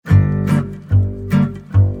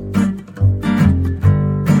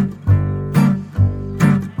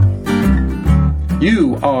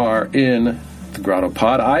You are in the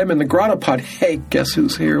GrottoPod. I am in the GrottoPod. Hey, guess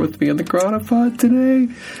who's here with me in the GrottoPod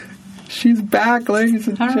today? She's back, ladies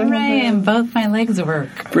and gentlemen. Hooray, and both my legs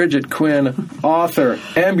work. Bridget Quinn, author,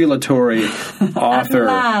 ambulatory author.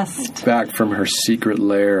 At last. Back from her secret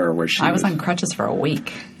lair where she I was on crutches for a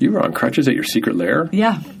week. You were on crutches at your secret lair?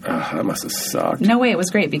 Yeah. That must have sucked. No way, it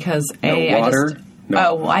was great because water?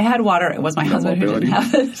 I had water. It was my husband mobility. who didn't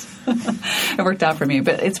have it. It worked out for me,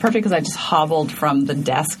 but it's perfect because I just hobbled from the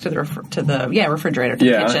desk to the refrigerator to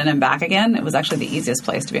the kitchen and back again. It was actually the easiest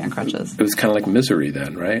place to be on crutches. It was kind of like Misery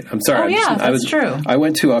then, right? I'm sorry. That's true. I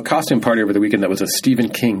went to a costume party over the weekend that was a Stephen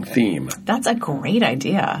King theme. That's a great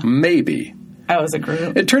idea. Maybe. Oh, it was a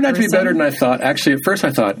group. It turned out to be better than I thought. Actually, at first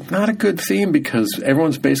I thought, not a good theme because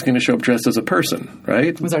everyone's basically going to show up dressed as a person,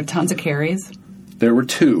 right? Was there tons of Carries? There were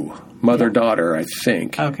two. Mother-daughter, I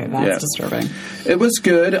think. Okay, that's disturbing. It was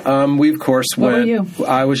good. We, of course, went. What were you?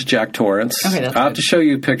 I was Jack Torrance. Okay, that's I'll have to show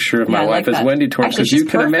you a picture of my wife as Wendy Torrance because you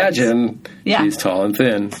can imagine she's tall and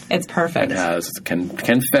thin. It's perfect. And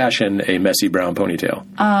can fashion a messy brown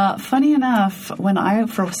ponytail. Funny enough,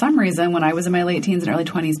 for some reason, when I was in my late teens and early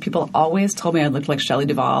 20s, people always told me I looked like Shelley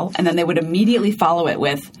Duvall, and then they would immediately follow it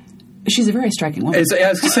with, she's a very striking woman. I was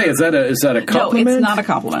going to say, is that a compliment? No, it's not a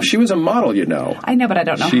compliment. She was a model, you know. I know, but I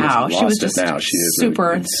don't know how. She was just now. She is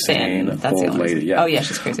super insane thin. That's the old only lady. reason. Yeah. Oh, yeah,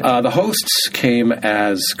 she's crazy. The hosts came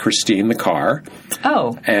as Christine the car.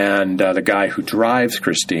 Oh. And the guy who drives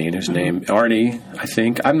Christine, whose name Arnie, I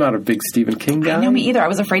think. I'm not a big Stephen King guy. I know, me either. I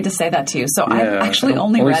was afraid to say that to you. So I actually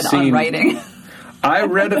only read on writing. I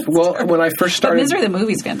read it, when I first started. But Misery the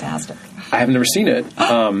movie's fantastic. I have never seen it.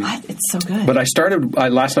 It's so good. But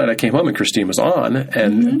last night I came home and Christine was on,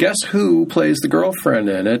 and guess who plays the girlfriend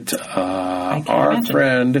in it? Our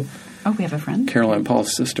friend. Oh, we have a friend? Caroline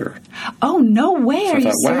Paul's sister. Oh, no way. So Are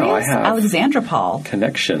you serious? Wow, I have Alexandra Paul.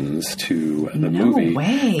 Connections to the movie. No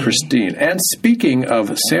way. Christine. And speaking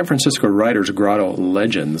of San Francisco writers, grotto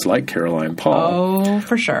legends like Caroline Paul. Oh,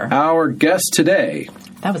 for sure. Our guest today.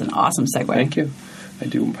 That was an awesome segue. Thank you. I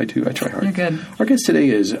do. I try hard. You're good. Our guest today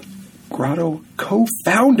is Grotto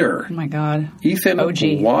co-founder. Oh, my God. Ethan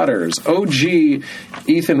OG. Waters. OG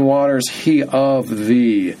Ethan Waters. He of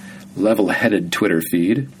the level-headed Twitter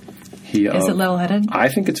feed. Is it level-headed? I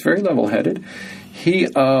think it's very level-headed. He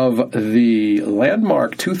of the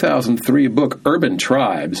landmark 2003 book, Urban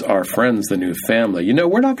Tribes, Our Friends, the New Family. You know,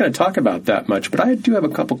 we're not going to talk about that much, but I do have a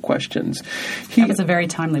couple questions. That was a very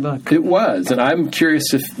timely book. It was, and I'm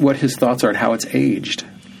curious what his thoughts are on how it's aged.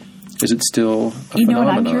 Is it still a phenomenon? You know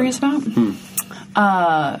what I'm curious about?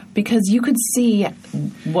 Because you could see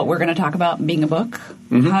what we're going to talk about being a book.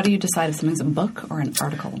 Mm-hmm. How do you decide if something's a book or an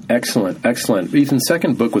article? Excellent. Ethan's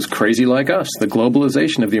second book was Crazy Like Us, The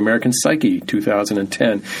Globalization of the American Psyche,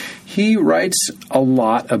 2010. He writes a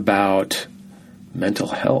lot about mental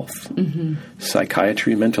health,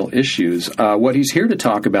 psychiatry, mental issues. What he's here to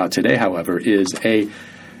talk about today, however, is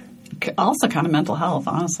also kind of mental health,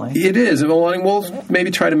 honestly. It is. Well, we'll maybe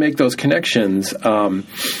try to make those connections.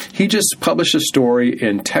 He just published a story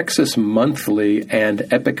in Texas Monthly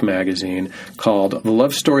and Epic Magazine called The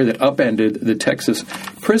Love Story That Upended the Texas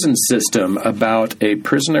Prison System, about a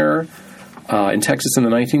prisoner in Texas in the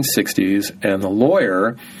 1960s and the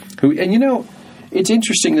lawyer who, and you know, it's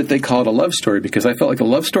interesting that they call it a love story because I felt like the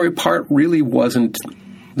love story part really wasn't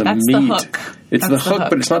That's meat. The hook. It's the hook,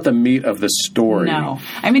 but it's not the meat of the story. No.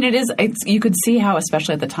 I mean, it is. You could see how,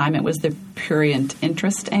 especially at the time, it was the prurient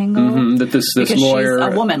interest angle. That this because lawyer...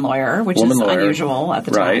 she's a woman lawyer, which is unusual at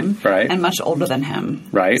the time. Right. And much older than him.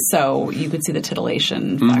 Right. So you could see the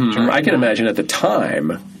titillation factor. I can imagine at the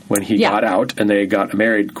time when he got out and they got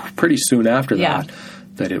married pretty soon after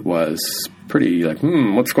that it was pretty like,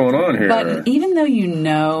 what's going on here? But even though you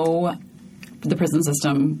know the prison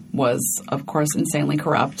system was, of course, insanely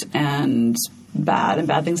corrupt and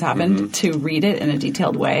bad things happened, to read it in a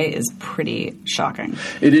detailed way is pretty shocking.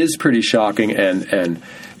 It is pretty shocking, and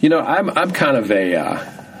you know, I'm kind of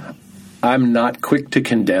I'm not quick to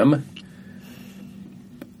condemn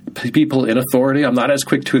people in authority. I'm not as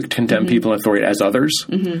quick to condemn people in authority as others.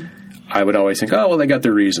 I would always think, oh, well, they got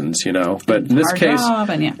their reasons, you know. But in this case,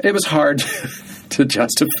 it was hard to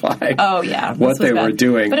justify what they were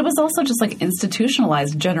doing. But it was also just like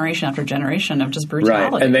institutionalized generation after generation of just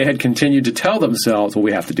brutality. Right, and they had continued to tell themselves, well,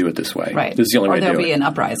 we have to do it this way. Right. This is the only way to do it. Or there'll be an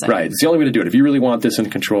uprising. Right, it's the only way to do it. If you really want this in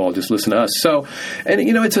control, just listen to us. So, and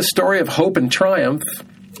you know, it's a story of hope and triumph.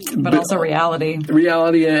 But also reality.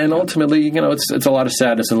 Reality, and ultimately, it's a lot of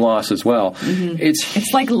sadness and loss as well. Mm-hmm.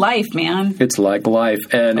 It's like life, man. It's like life,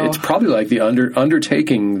 and it's probably like the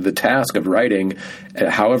undertaking the task of writing a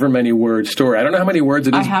however many word story. I don't know how many words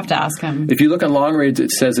it is. I have to ask him. If you look on Long Reads,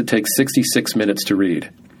 it says it takes 66 minutes to read.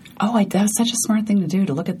 Oh, that's such a smart thing to do,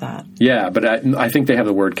 to look at that. Yeah, but I think they have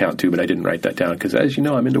the word count too, but I didn't write that down because, as you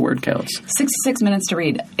know, I'm into word counts. 66 minutes to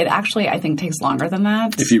read. It actually, I think, takes longer than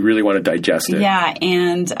that. If you really want to digest it. Yeah,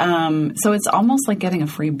 and so it's almost like getting a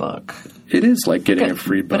free book. It is like getting a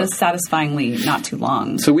free book. But it's satisfyingly not too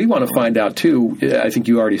long. So we want to find out, too, I think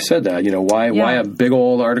you already said that, why a big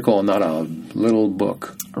old article and not a little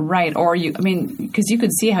book? Right. Or, because you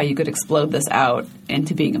could see how you could explode this out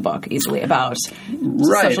into being a book easily about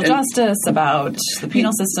social justice, about the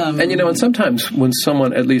penal system. And, sometimes when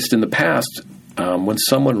someone, at least in the past, when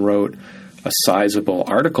someone wrote a sizable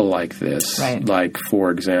article like this, like, for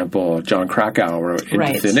example, John Krakauer wrote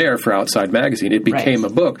Into Thin Air for Outside Magazine, it became a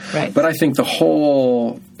book. Right. But I think the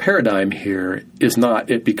whole paradigm here is not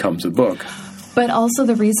it becomes a book. But also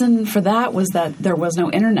the reason for that was that there was no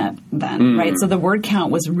internet then, right? So the word count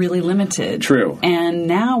was really limited. True. And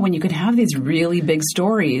now when you can have these really big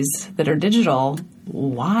stories that are digital,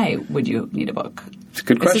 why would you need a book? It's a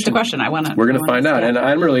good question. It's just a question. We're going to find out. And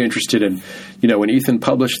I'm really interested in, when Ethan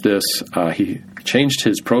published this, he changed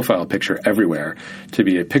his profile picture everywhere to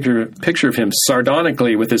be a picture of him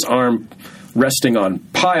sardonically with his arm resting on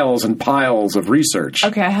piles and piles of research.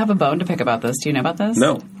 Okay, I have a bone to pick about this. Do you know about this?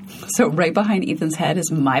 No. So right behind Ethan's head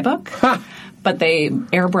is my book, but they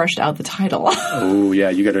airbrushed out the title. Oh, yeah,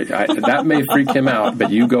 you got to. That may freak him out,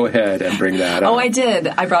 but you go ahead and bring that up. Oh, I did.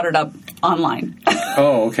 I brought it up online.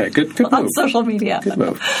 Oh, okay, good move. On social media. Good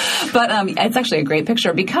move. But it's actually a great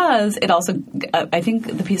picture because it also, I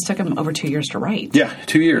think the piece took him over 2 years to write. Yeah,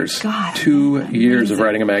 2 years. God. 2 years of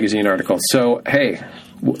writing a magazine article. So, hey.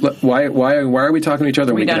 Why are we talking to each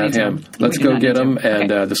other when we can have him? Let's go get him,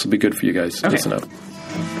 and this will be good for you guys. Okay. Listen up.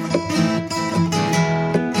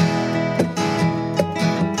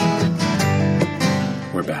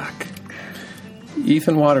 We're back.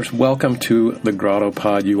 Ethan Waters, welcome to the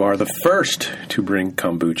GrottoPod. You are the first to bring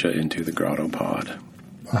kombucha into the GrottoPod.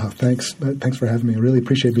 Thanks for having me. I really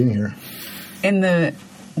appreciate being here. In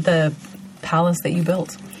the palace that you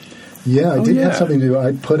built. Yeah, I did have something to do.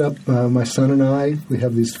 I put up, my son and I, we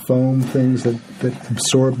have these foam things that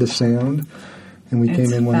absorb the sound. And we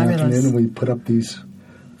came in one afternoon and we put up these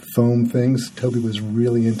foam things. Toby was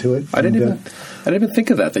really into it. I didn't even think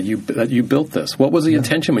of that you built this. What was the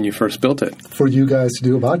intention when you first built it? For you guys to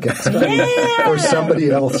do a podcast. Or somebody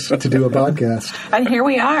else to do a podcast. And here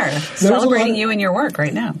we are, celebrating you and your work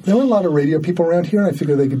right now. There were a lot of radio people around here. I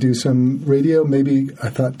figured they could do some radio. Maybe I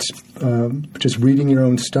thought just reading your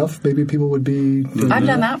own stuff, maybe people would be... I've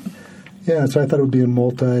done that. Yeah, so I thought it would be a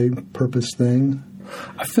multi-purpose thing.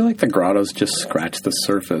 I feel like the Grottos just scratched the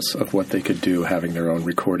surface of what they could do having their own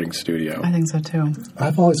recording studio. I think so, too.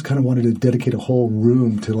 I've always kind of wanted to dedicate a whole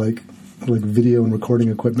room to, like video and recording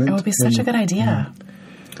equipment. It would be such a good idea.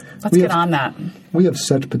 Let's get on that. We have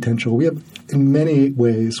such potential. We have, in many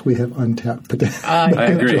ways, we have untapped potential. I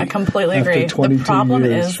agree. I completely agree. The problem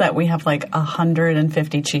is that we have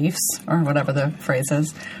 150 chiefs, or whatever the phrase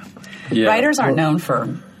is. Yeah. Writers aren't known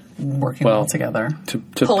for... working well together, to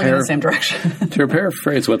pulling in the same direction. To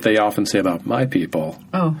paraphrase what they often say about my people,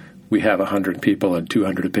 we have 100 people and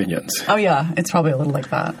 200 opinions. Oh yeah, it's probably a little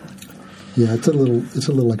like that. Yeah, it's a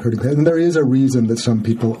little like hurting. And there is a reason that some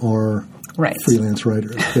people are freelance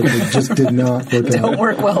writers. That they just did not work out. Don't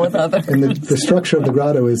work well with others. And the structure of the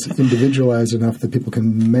Grotto is individualized enough that people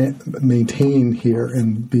can maintain here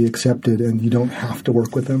and be accepted, and you don't have to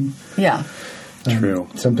work with them. Yeah. True.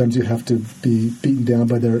 Sometimes you have to be beaten down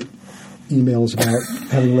by their emails about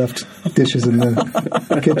having left dishes in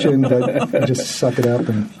the kitchen, but you just suck it up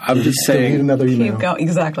and I'm just saying, need another email. Keep going.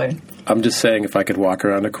 Exactly. I'm just saying if I could walk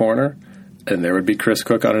around a corner and there would be Chris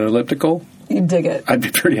Cook on an elliptical, you'd dig it. I'd be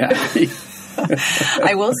pretty happy.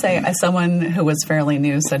 I will say, as someone who was fairly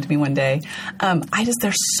new said to me one day,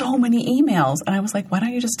 there's so many emails. And I was like, why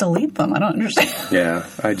don't you just delete them? I don't understand. Yeah,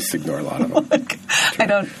 I just ignore a lot of them.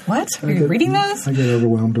 Are you reading those? I get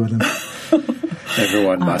overwhelmed with them.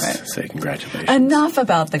 Everyone must say congratulations. Enough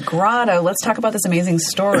about the Grotto. Let's talk about this amazing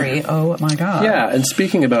story. Oh, my God. Yeah, and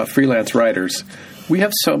speaking about freelance writers, we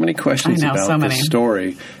have so many questions about this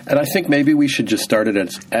story. And I think maybe we should just start it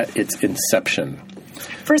at its inception.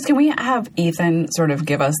 First, can we have Ethan sort of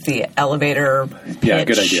give us the elevator pitch,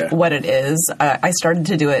 good idea. What it is? I started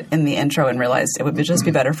to do it in the intro and realized it would just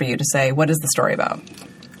be better for you to say, what is the story about?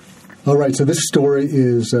 All right, so this story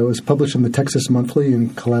was published in the Texas Monthly in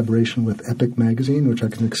collaboration with Epic Magazine, which I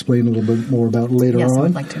can explain a little bit more about later on. Yes, I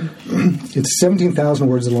would like to. It's 17,000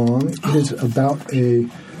 words long. It is about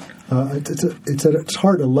it's at its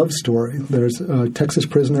heart a love story. There's a Texas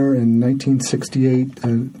prisoner in 1968.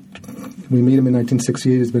 We meet him in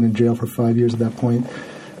 1968. He's been in jail for 5 years at that point.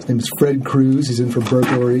 His name is Fred Cruz. He's in for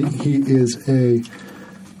burglary. He is a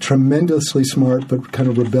tremendously smart but kind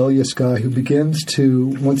of rebellious guy who begins to,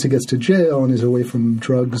 once he gets to jail and is away from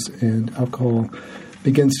drugs and alcohol,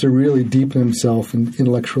 begins to really deepen himself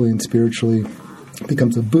intellectually and spiritually,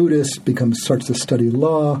 becomes a Buddhist, starts to study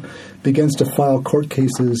law, begins to file court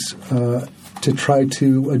cases to try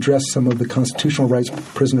to address some of the constitutional rights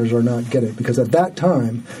prisoners are not getting. Because at that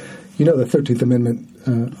time, the 13th Amendment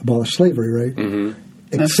abolished slavery, right? Mm-hmm.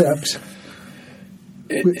 Except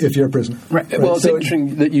if you're a prisoner. Right. Well, it's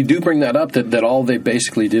interesting that you do bring that up, that all they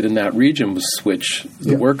basically did in that region was switch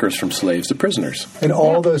the workers from slaves to prisoners. And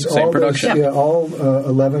all those... Same production. All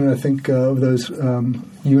 11, I think, of those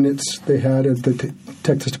units they had at the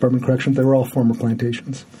Texas Department of Corrections, they were all former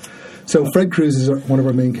plantations. So Fred Cruz is one of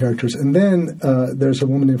our main characters. And then there's a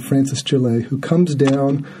woman named Frances Gillet who comes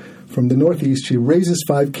down from the Northeast. She raises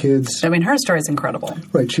 5 kids. I mean, her story is incredible.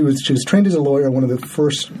 Right. She was trained as a lawyer, one of the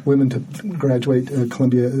first women to graduate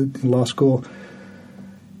Columbia Law School.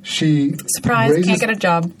 She can't get a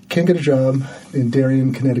job. Can't get a job in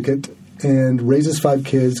Darien, Connecticut, and raises 5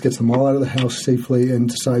 kids, gets them all out of the house safely, and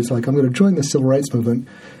decides, I'm going to join the civil rights movement.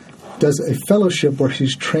 Does a fellowship where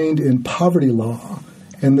she's trained in poverty law.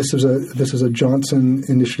 And this is a Johnson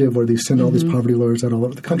initiative where they send all these poverty lawyers out all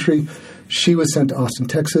over the country. She was sent to Austin,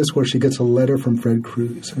 Texas, where she gets a letter from Fred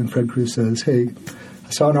Cruz. And Fred Cruz says, "Hey,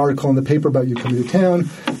 I saw an article in the paper about you coming to town.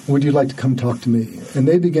 Would you like to come talk to me?" And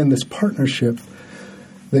they begin this partnership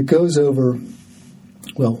that goes over,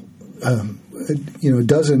 a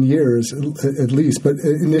dozen years at least. But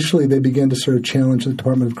initially they began to sort of challenge the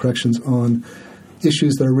Department of Corrections on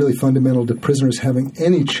issues that are really fundamental to prisoners having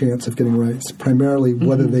any chance of getting rights, primarily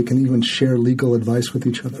whether they can even share legal advice with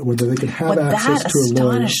each other, whether they can have access to a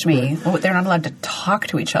lawyer. That astonished me. Right. Well, they're not allowed to talk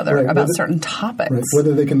to each other about certain topics. Right.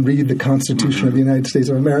 Whether they can read the Constitution of the United States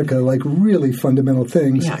of America, really fundamental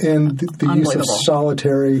things, and the use of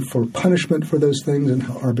solitary for punishment for those things and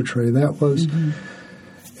how arbitrary that was.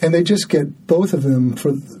 Mm-hmm. And they just get, both of them,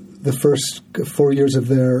 for the first 4 years of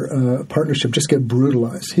their partnership, just get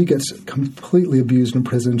brutalized. He gets completely abused in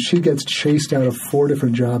prison. She gets chased out of 4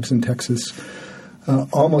 different jobs in Texas,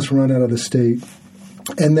 almost run out of the state.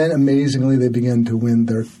 And then, amazingly, they begin to win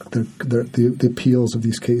the appeals of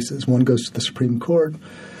these cases. One goes to the Supreme Court.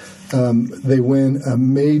 They win a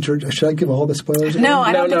major... Should I give all the spoilers? No,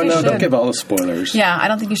 I don't think you should. Don't give all the spoilers. Yeah, I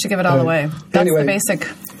don't think you should give it all away. That's the basic...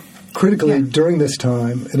 Critically, during this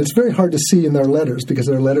time, and it's very hard to see in their letters because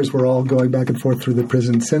their letters were all going back and forth through the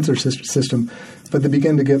prison censor system, but they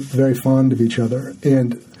begin to get very fond of each other.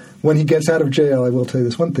 And when he gets out of jail, I will tell you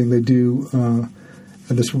this one thing, they do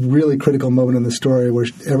at this really critical moment in the story where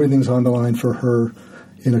everything's on the line for her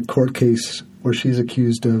in a court case where she's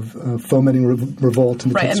accused of fomenting revolt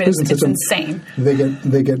in the Texas prison system. It's insane.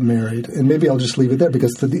 They get married, and maybe I'll just leave it there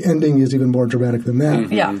because the ending is even more dramatic than that.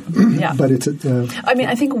 Mm-hmm. Yeah. But it's.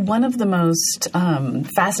 I think one of the most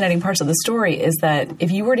fascinating parts of the story is that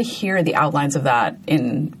if you were to hear the outlines of that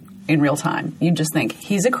in real time, you'd just think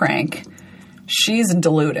he's a crank, she's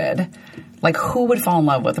deluded. Who would fall in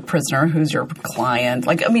love with a prisoner who's your client?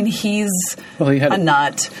 He's a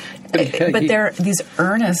nut. But they're these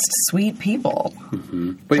earnest, sweet people.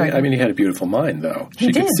 Mm-hmm. But he had a beautiful mind, though.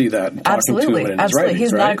 She could see that talking to him in his writings,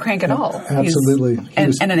 He's not a crank at all. Absolutely.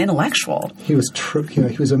 And an intellectual. He was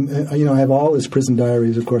he was I have all his prison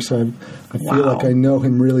diaries, of course. I feel like I know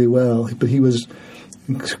him really well. But he was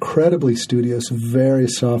incredibly studious, very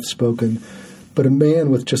soft-spoken, but a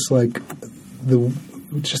man with just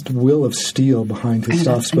the will of steel behind his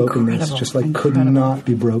soft-spokenness, could not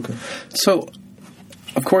be broken. So,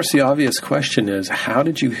 of course, the obvious question is, how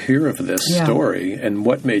did you hear of this story, and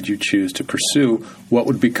what made you choose to pursue what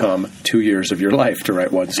would become 2 years of your life to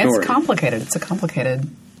write one story? It's complicated. It's a complicated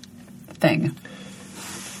thing.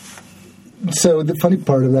 So the funny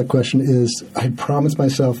part of that question is I promised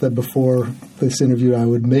myself that before this interview I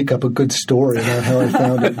would make up a good story about how I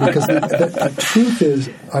found it. Because the truth is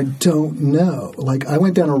I don't know. I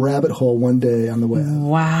went down a rabbit hole one day on the web.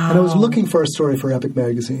 Wow. And I was looking for a story for Epic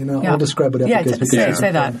Magazine. I'll describe what Epic is.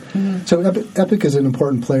 Say that. Mm-hmm. So Epic is an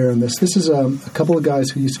important player in this. This is a couple of guys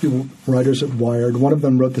who used to be writers at Wired. One of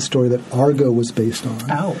them wrote the story that Argo was based on.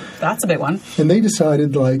 Oh, that's a big one. And they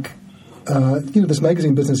decided this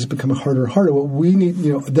magazine business has become harder and harder. What we need,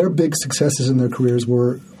 their big successes in their careers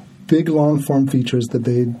were big long-form features that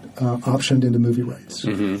they'd optioned into movie rights.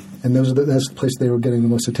 Mm-hmm. And that's the place they were getting the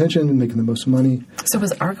most attention and making the most money. So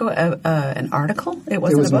was Argo an article? It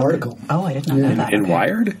was an article. Oh, I did not know that. In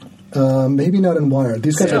Wired? Maybe not in Wired.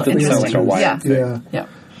 These guys are Wired. Yeah.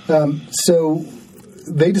 So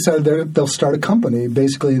they decided they'll start a company,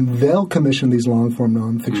 basically, and they'll commission these long-form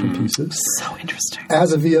nonfiction pieces. So interesting.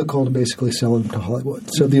 As a vehicle to basically sell them to Hollywood.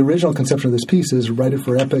 So the original conception of this piece is write it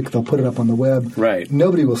for Epic, they'll put it up on the web. Right.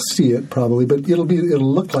 Nobody will see it, probably, but it'll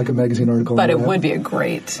look like a magazine article. But it would be a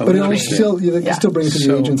great... But it'll still bring it to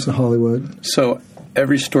the agents in Hollywood. So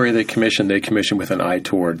every story they commission with an eye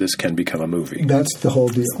toward this can become a movie. That's the whole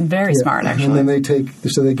deal. Very smart, actually. And then they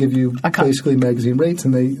they give you basically magazine rates,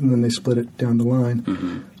 and then they split it down the line.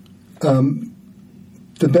 Mm-hmm.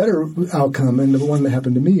 The better outcome, and the one that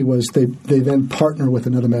happened to me, was they then partner with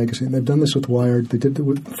another magazine. They've done this with Wired. They did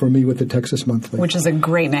it for me with the Texas Monthly. Which is a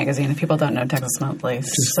great magazine. If people don't know Texas Monthly,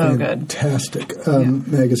 so good. Fantastic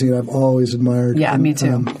magazine I've always admired. Yeah, me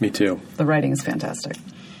too. Me too. The writing is fantastic.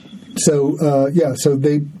 So, so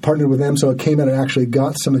they partnered with them, so it came out and actually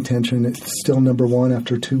got some attention. It's still number one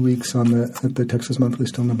after 2 weeks at the Texas Monthly,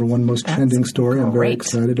 still number one most trending story. I'm very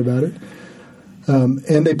excited about it.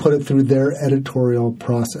 And they put it through their editorial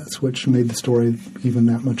process, which made the story even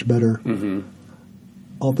that much better. Mm-hmm.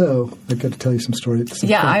 Although, I've got to tell you some stories.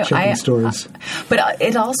 Stories. But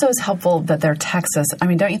it also is helpful that they're Texas. I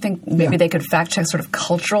mean, don't you think maybe they could fact check sort of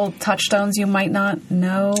cultural touchstones you might not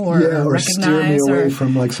know or recognize? Steer me away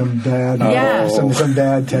from like some bad, some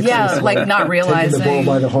bad Texas. Yeah, like not realizing. Taking the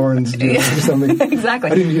bull by the horns. Something.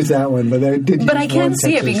 Exactly. I didn't use that one, but I did. But I can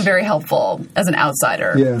see it being very helpful as an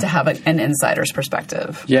outsider to have an insider's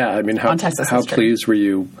perspective. Yeah, I mean, how pleased were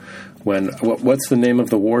you when what's the name of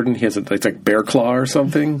the warden? He has it's like Bear Claw or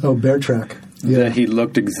something. Oh, Bear Track. Yeah. That he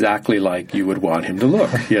looked exactly like you would want him to look.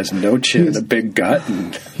 He has no chin and a big gut.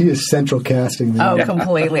 And he is central casting.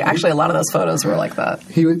 Completely. Actually, a lot of those photos were like that.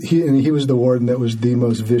 He was the warden that was the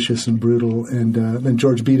most vicious and brutal. And then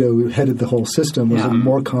George Beto, who headed the whole system, was a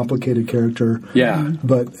more complicated character. Yeah.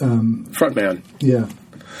 But frontman. Yeah.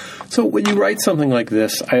 So when you write something like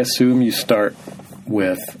this, I assume you start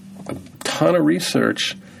with a ton of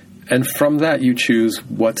research. And from that, you choose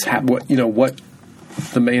what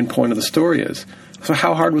the main point of the story is. So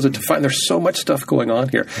how hard was it to find? There's so much stuff going on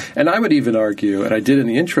here. And I would even argue, and I did in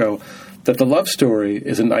the intro, that the love story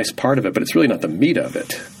is a nice part of it, but it's really not the meat of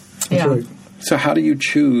it. Yeah. That's right. So how do you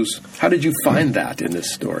choose? How did you find that in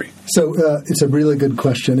this story? So it's a really good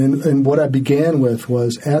question. And what I began with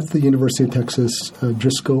was at the University of Texas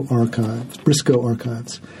Briscoe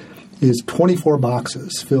Archives. Is 24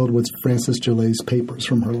 boxes filled with Frances Gillet's papers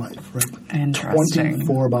from her life, right? Interesting.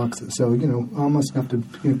 24 boxes. So, almost enough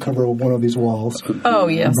to cover one of these walls. Oh,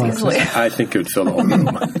 yes, easily. I think it would fill the whole room.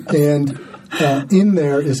 And in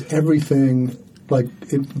there is everything,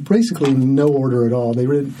 basically no order at all.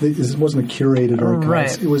 This wasn't a curated archives.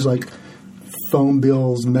 Right. It was like phone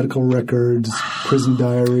bills, medical records, prison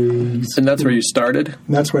diaries. And that's where you started?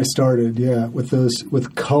 And that's where I started, yeah,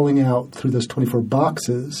 with culling out through those 24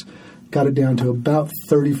 boxes. Got it down to about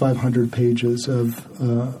 3,500 pages of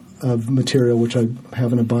material, which I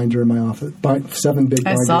have in a binder in my office. 7 big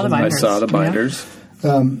binders. I saw the binders.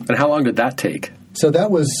 Yeah. And how long did that take? So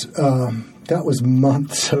that was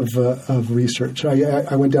months of research.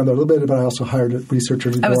 I went down there a little bit, but I also hired a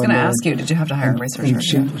researcher to go. I was going to ask you, did you have to hire a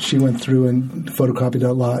researcher? And she went through and photocopied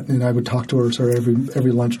a lot, and I would talk to her sort of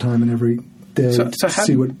every lunchtime and every day to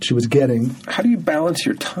see what she was getting. How do you balance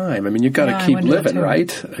your time? I mean, you've got to keep living,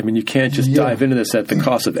 right? I mean, you can't just dive into this at the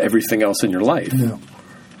cost of everything else in your life.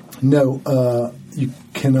 No, you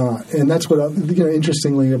cannot. And that's what,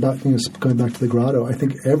 interestingly about going back to the grotto, I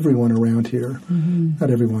think everyone around here, not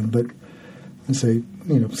everyone, but I'd say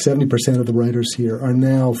 70% of the writers here are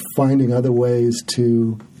now finding other ways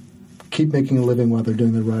to keep making a living while they're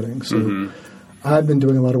doing their writing. So I've been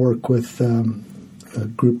doing a lot of work with a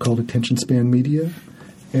group called Attention Span Media,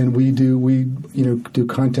 and we do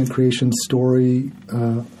content creation, story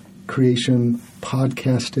creation,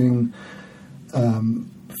 podcasting,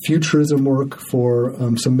 futurism work for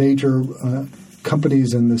some major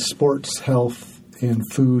companies in the sports, health, and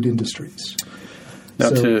food industries.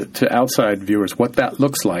 Now, to outside viewers, what that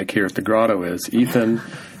looks like here at the Grotto is Ethan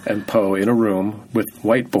and Poe in a room with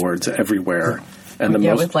whiteboards everywhere. And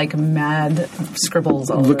with mad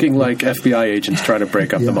scribbles all over. Looking like FBI agents trying to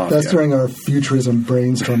break up the mafia. That's during our futurism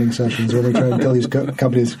brainstorming sessions where we're trying to tell these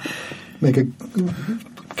companies, make a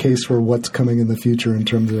case for what's coming in the future in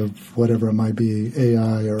terms of whatever it might be,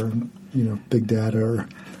 AI or, big data, or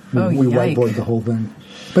we whiteboard the whole thing.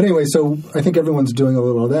 But anyway, so I think everyone's doing a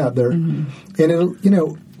little of that there. And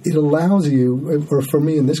it allows you, or for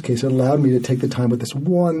me in this case, it allowed me to take the time with this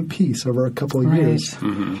one piece over a couple of years,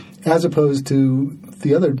 as opposed to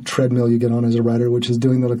the other treadmill you get on as a writer, which is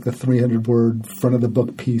doing the 300-word front of the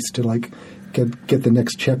book piece to get the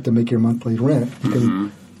next check to make your monthly rent. You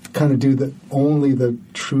can kind of do only the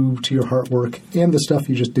true to your heart work and the stuff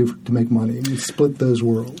you just do to make money. You split those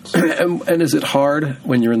worlds. And is it hard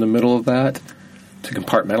when you're in the middle of that to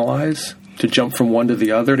compartmentalize, to jump from one to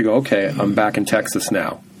the other, to go, okay, I'm back in Texas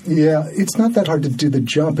now? Yeah, it's not that hard to do the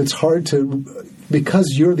jump. It's hard to,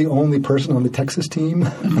 because you're the only person on the Texas team,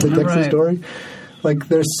 the Texas story.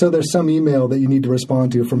 There's some email that you need to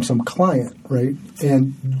respond to from some client, right?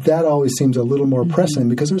 And that always seems a little more pressing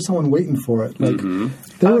because there's someone waiting for it.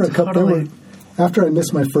 There were a couple. Totally. After I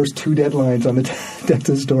missed my first 2 deadlines on the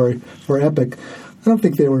Texas story for Epic, I don't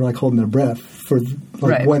think they were holding their breath for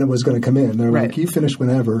when it was going to come in. They're like, you finish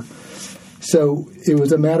whenever. So it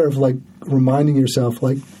was a matter of reminding yourself,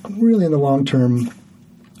 really in the long term,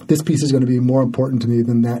 this piece is going to be more important to me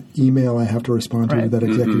than that email I have to respond to that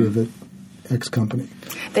executive at X company.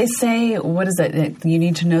 They say, what is it? You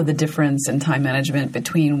need to know the difference in time management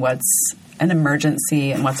between what's an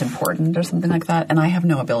emergency and what's important or something like that. And I have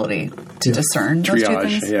no ability to discern those two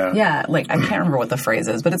things. Yeah, I can't remember what the phrase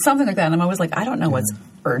is, but it's something like that. And I'm always I don't know what's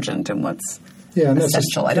urgent and what's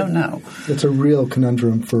essential. I don't know. It's a real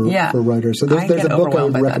conundrum for writers. So there's a book I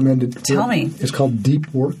would recommend. Tell me. It's called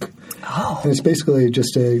Deep Work. Oh. And it's basically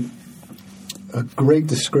just a great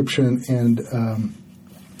description and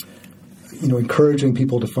encouraging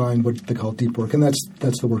people to find what they call deep work. And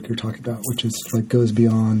that's the work you're talking about, which is goes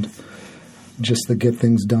beyond just the get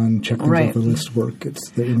things done, check things off the list work.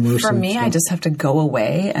 It's the immersive For me, stuff. I just have to go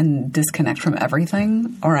away and disconnect from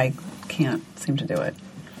everything, or I can't seem to do it.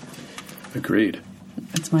 Agreed.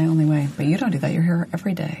 It's my only way. But you don't do that. You're here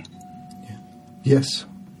every day. Yeah. Yes.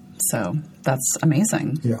 So that's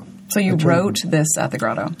amazing. Yeah. So you wrote this at the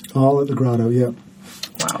Grotto? All at the Grotto, yeah.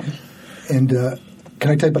 Wow. And can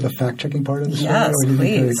I tell you about the fact-checking part of this? Yes,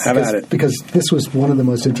 please. Have at it. Because this was one of the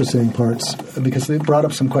most interesting parts, because it brought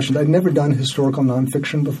up some questions. I'd never done historical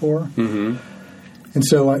nonfiction before. Mm-hmm. And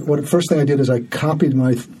so the first thing I did is I copied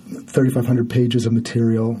my 3,500 pages of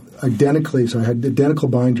material identically. So I had identical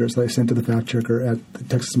binders that I sent to the fact-checker at the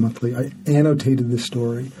Texas Monthly. I annotated the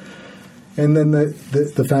story. And then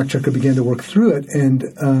the fact-checker began to work through it,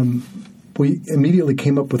 and we immediately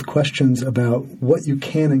came up with questions about what you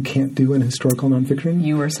can and can't do in historical nonfiction.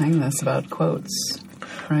 You were saying this about quotes,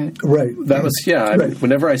 right? Right. That was, I mean,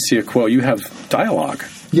 whenever I see a quote, you have dialogue.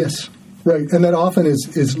 Yes, right. And that often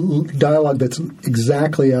is dialogue that's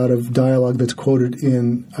exactly out of dialogue that's quoted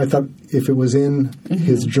in, I thought, if it was in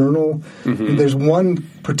his journal. Mm-hmm. There's one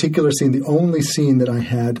particular scene, the only scene that I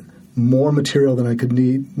had more material than I could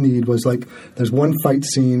need was there's one fight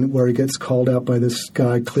scene where he gets called out by this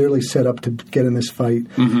guy clearly set up to get in this fight.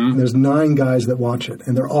 Mm-hmm. And there's 9 guys that watch it,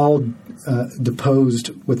 and they're all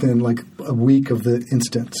deposed within a week of the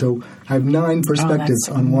incident. So I have 9 perspectives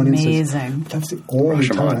on one incident. That's the only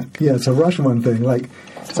time. Yeah, it's a Rashomon thing.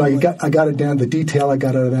 So I got it down to the detail I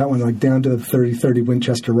got out of that one, down to the 30-30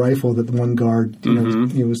 Winchester rifle that the one guard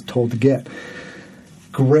was told to get.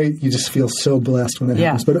 Great, you just feel so blessed when that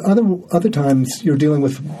happens. But other times you're dealing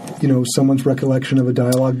with, someone's recollection of a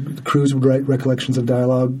dialogue. The crews would write recollections of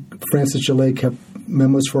dialogue. Frances Gillet kept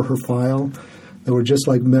memos for her file that were just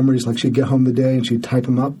like memories. She'd get home the day and she'd type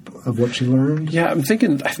them up of what she learned. Yeah, I'm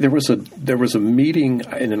thinking there was a meeting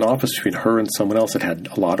in an office between her and someone else that had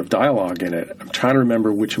a lot of dialogue in it. I'm trying to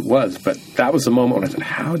remember which it was, but that was the moment when I said,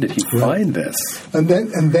 "How did he find this?" And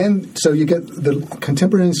then, so you get the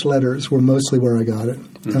contemporaneous letters were mostly where I got it.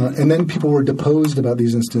 Mm-hmm. And then people were deposed about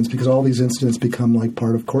these incidents because all these incidents become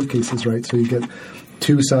part of court cases, right? So you get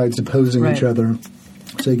 2 sides deposing each other.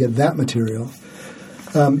 So you get that material.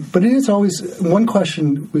 But it is always one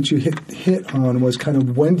question which you hit on was kind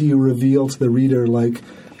of when do you reveal to the reader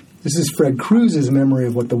this is Fred Cruz's memory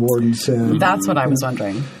of what the warden said. That's what I was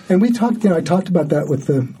wondering. And we talked. I talked about that with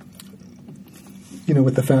the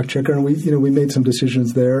with the fact checker, and we made some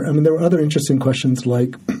decisions there. I mean, there were other interesting questions I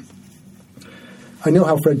know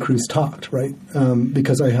how Fred Cruz talked, right?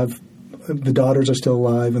 Because I have the daughters are still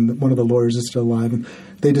alive, and one of the lawyers is still alive, and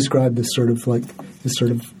they described this sort of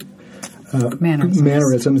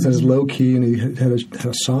mannerisms as low key, and he had a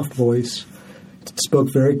soft voice,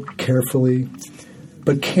 spoke very carefully.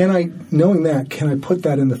 But knowing that, can I put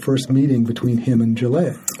that in the first meeting between him and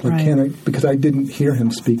Gillet? Can I? Because I didn't hear him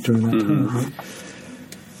speak during that time. Right?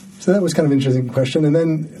 So that was kind of an interesting question. And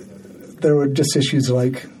then there were just issues or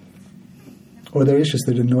there are issues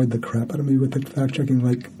that annoyed the crap out of me with the fact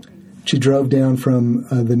checking. She drove down from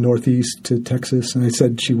the Northeast to Texas, and I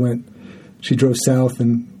said she went she drove south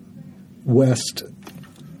and west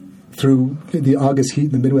through the August heat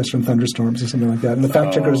and the Midwestern thunderstorms or something like that. And the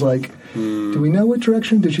fact checker's like, do we know what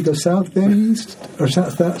direction? Did she go south then east or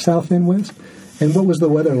south then west? And what was the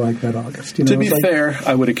weather like that August? To be fair,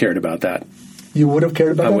 I would have cared about that. You would have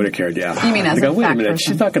cared about that? I would have cared, yeah. You mean as a wait a minute,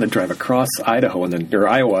 person? she's not going to drive across Idaho or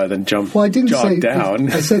Iowa and then jog down.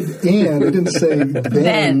 I said and. I didn't say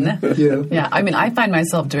then. Yeah, I mean, I find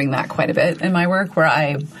myself doing that quite a bit in my work where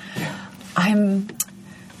I'm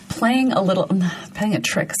playing a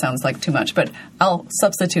trick sounds like too much, but I'll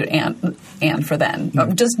substitute and for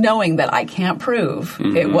then. Just knowing that I can't prove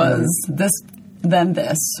it was this, then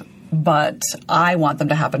this, but I want them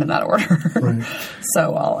to happen in that order. Right.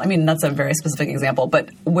 So, that's a very specific example,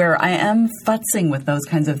 but where I am futzing with those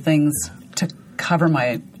kinds of things to cover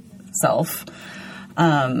myself, but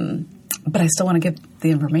I still want to get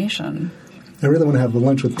the information. I really want to have a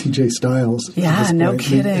lunch with T.J. Stiles. Yeah, no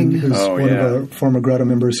kidding. Who's one of our former Grotto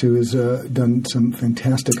members who has done some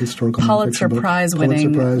fantastic historical Pulitzer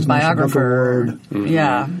Prize-winning biographer.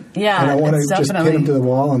 Yeah. And I want to just pin him to the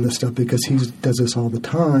wall on this stuff because he does this all the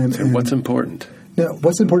time. And what's important? Now,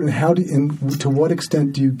 what's important? To what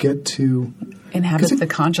extent do you get to inhabit the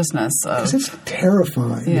consciousness of? Because it's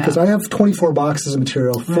terrifying. Yeah. Because I have 24 boxes of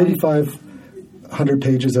material, 3,500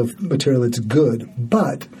 pages of material that's good,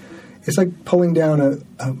 but it's like pulling down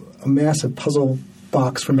a massive puzzle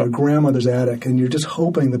box from your grandmother's attic, and you're just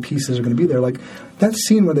hoping the pieces are going to be there. Like that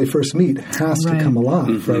scene where they first meet has to come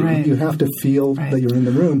alive, right? You have to feel that you're in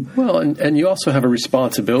the room. Well, and you also have a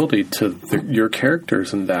responsibility to your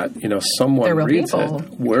characters in that, someone reads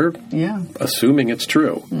it. We're assuming it's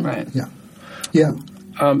true. Right. Yeah.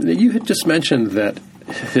 You had just mentioned that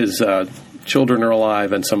his children are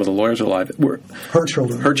alive and some of the lawyers are alive. Her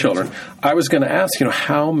children. I was going to ask,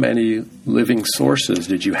 how many living sources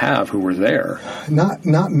did you have who were there? Not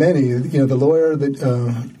many. The lawyer that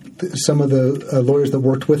some of the lawyers that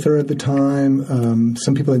worked with her at the time,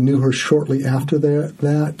 some people that knew her shortly after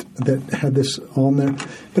that had this all in there.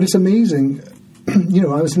 But it's amazing.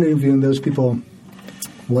 I was interviewing those people.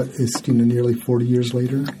 What is nearly 40 years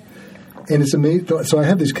later, and it's amazing. So I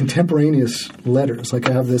have these contemporaneous letters. Like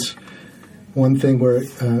I have this one thing where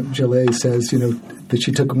Gillet says, that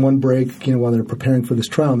she took one break, while they were preparing for this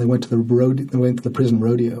trial, and they went to the prison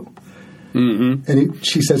rodeo. Mm-hmm. And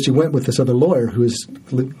she says she went with this other lawyer who is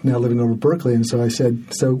now living over Berkeley. And so I said,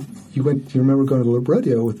 "So you remember going to the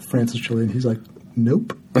rodeo with Francis Gillet?" And he's like,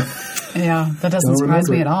 "Nope." Yeah, that doesn't surprise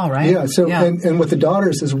me at all, right? Yeah. So and with the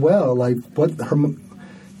daughters as well, like what her.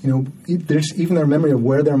 There's even their memory of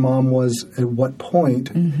where their mom was at what point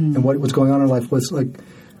and what was going on in her life was like.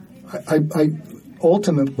 I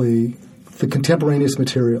ultimately, the contemporaneous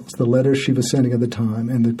materials, the letters she was sending at the time,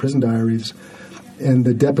 and the prison diaries, and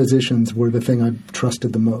the depositions were the thing I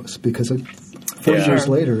trusted the most because 40 years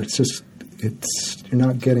later, you're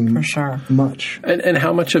not getting much. And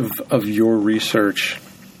how much of your research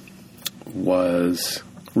was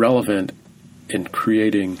relevant in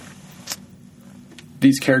creating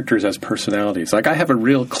these characters as personalities? Like I have a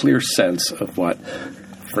real clear sense of what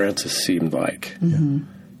Frances seemed like. Mm-hmm.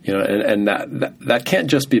 And that can't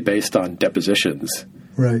just be based on depositions.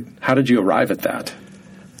 Right. How did you arrive at that?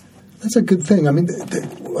 That's a good thing. I mean,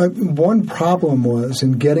 one problem was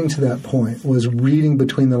in getting to that point was reading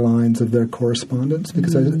between the lines of their correspondence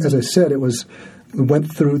because, as I said,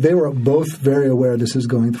 went through. They were both very aware this is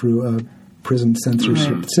going through a prison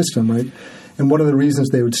censorship system, right? And one of the reasons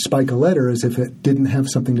they would spike a letter is if it didn't have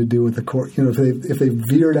something to do with the court. If they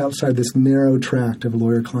veered outside this narrow tract of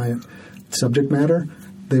lawyer-client subject matter,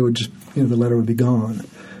 they would just, the letter would be gone.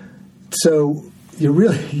 So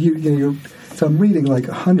so I'm reading like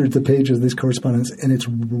hundreds of pages of this correspondence, and it's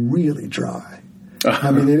really dry.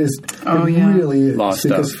 I mean, it is. Really is law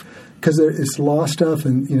stuff. Because it's law stuff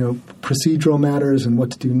and procedural matters and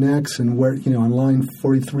what to do next and where on line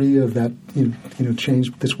 43 of that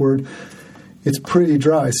change this word. It's pretty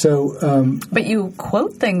dry. So, but you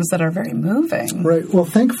quote things that are very moving, right? Well,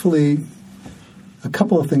 thankfully. A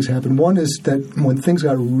couple of things happened. One is that when things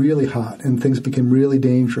got really hot and things became really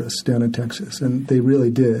dangerous down in Texas, and they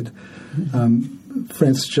really did,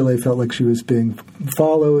 Frances Gillet felt like she was being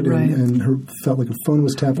followed and felt like her phone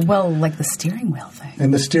was tapped. Well, like the steering wheel thing.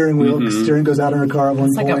 And the steering wheel, the steering goes out in her car at one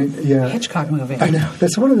point. Like a Hitchcock movie. I know.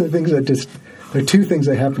 That's one of the things that there are two things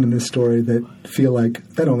that happen in this story that feel like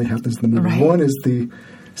that only happens in the movie. Right. One is the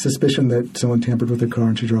suspicion that someone tampered with her car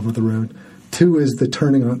and she drove off the road. Two is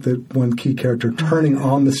the one key character turning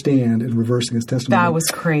on the stand and reversing his testimony. That was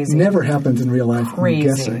crazy. Never happens in real life, I'm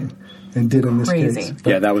guessing, and did in this case.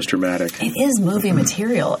 Yeah, that was dramatic. It is movie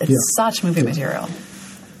material. It's such movie material.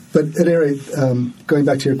 But at any rate, going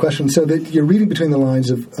back to your question, so that you're reading between the lines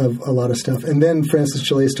of a lot of stuff. And then Frances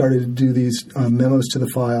Chalet started to do these memos to the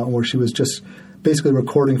file where she was just basically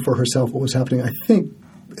recording for herself what was happening, I think,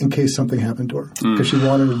 in case something happened to her, because she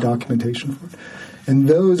wanted a documentation for it. And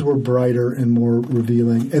those were brighter and more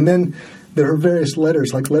revealing. And then there are various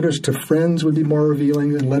letters, like letters to friends would be more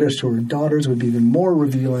revealing, and letters to her daughters would be even more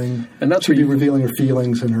revealing. And that's She'd be revealing her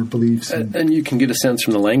feelings and her beliefs. And you can get a sense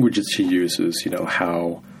from the language that she uses,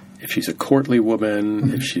 how if she's a courtly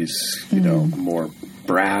woman, if she's, more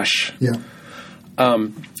brash. Yeah.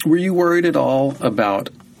 Were you worried at all about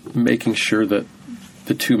making sure that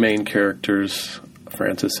the two main characters,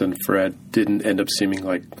 Frances and Fred, didn't end up seeming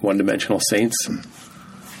like one-dimensional saints?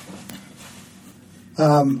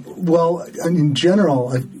 Well, in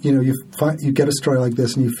general, you get a story like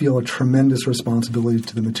this and you feel a tremendous responsibility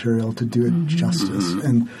to the material to do it justice.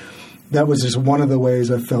 And that was just one of the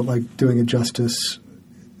ways I felt like doing it justice.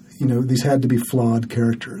 These had to be flawed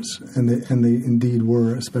characters, and they indeed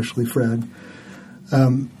were, especially Fred.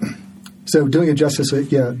 So doing it justice,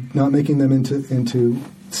 not making them into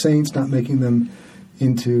saints, not making them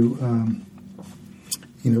into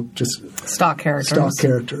just stock characters. Stock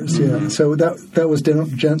characters, yeah. So that was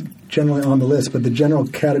generally on the list, but the general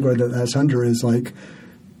category that's under is like,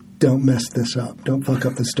 don't mess this up. Don't fuck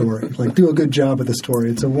up the story. Like, do a good job with the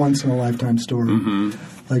story. It's a once-in-a-lifetime story.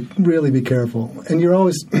 Like, really be careful. And you're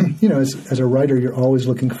always, as a writer, you're always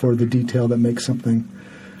looking for the detail that makes something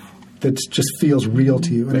that just feels real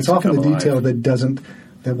to you. And it's often the detail that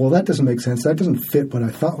doesn't make sense. That doesn't fit what I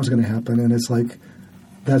thought was going to happen. And it's like,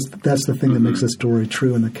 that's the thing that makes the story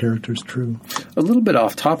true and the characters true. A little bit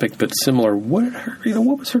off topic, but similar. What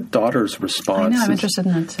was her daughter's response? I know, I'm interested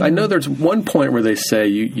in that too. I know there's one point where they say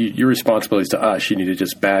your responsibility is to us. You need to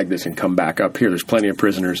just bag this and come back up here. There's plenty of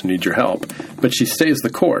prisoners who need your help. But she stays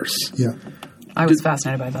the course. Yeah, I was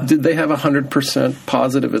fascinated by that. Did they have 100%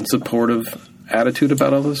 positive and supportive attitude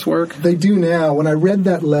about all this work? They do now. When I read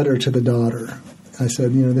that letter to the daughter, I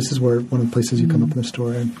said, this is where one of the places you come up in the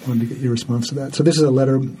story. I wanted to get your response to that. So this is a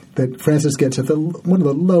letter that Frances gets at one of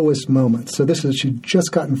the lowest moments. So this is, she'd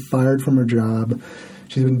just gotten fired from her job.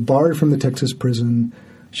 She's been barred from the Texas prison.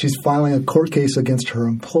 She's filing a court case against her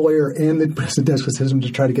employer and the prison justice system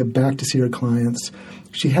to try to get back to see her clients.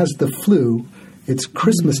 She has the flu. It's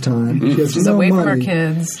Christmas time. She has She's no away money. from her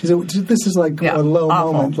kids. This is like a low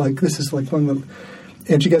moment. Like, this is like one of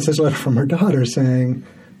the... And she gets this letter from her daughter saying,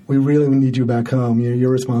 we really need you back home. Your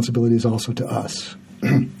responsibility is also to us.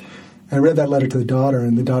 I read that letter to the daughter,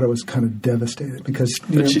 and the daughter was kind of devastated because...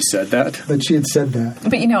 she said that? That she had said that.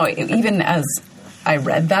 But, even as I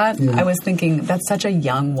read that, I was thinking, that's such a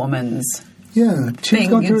young woman's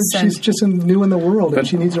she's just new in the world, and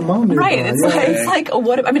she needs her mom nearby. Right. It's like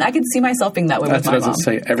what? I mean, I could see myself being that way with my mom. That's what I was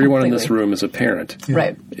going to say. Everyone in this room is a parent. Yeah.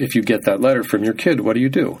 Right. If you get that letter from your kid, what do you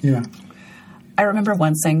do? Yeah. I remember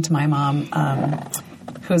once saying to my mom,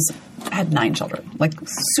 who's had 9 children, like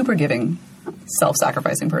super giving,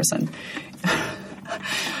 self-sacrificing person,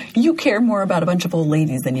 you care more about a bunch of old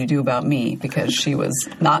ladies than you do about me, because she was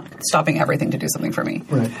not stopping everying to do something for me.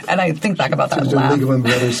 Right. And I think back about that and laugh. Legal and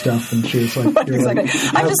brother stuff, and she was like, exactly.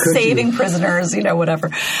 I'm just saving prisoners, whatever.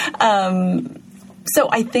 So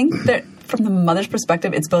I think that from the mother's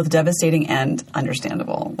perspective, it's both devastating and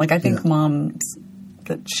understandable. Like, I think moms,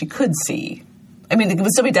 that she could see. I mean, it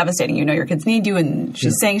would still be devastating. Your kids need you, and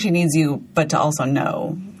she's saying she needs you, but to also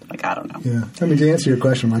know, like, I don't know. Yeah. I mean, to answer your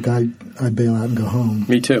question, like, I'd bail out and go home.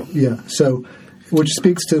 Me too. Yeah. So, which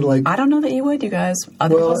speaks to, like... I don't know that you would, you guys.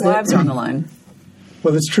 Other people's lives are on the line.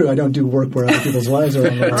 Well, it's true. I don't do work where other people's lives are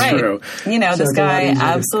on the line. That's true. This guy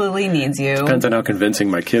absolutely needs you. Depends on how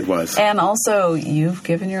convincing my kid was. And also, you've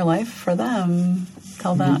given your life for them.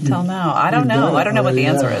 Till now. I don't know. I don't know what the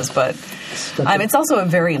answer is, but it's also a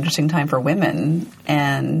very interesting time for women,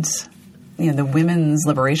 and the women's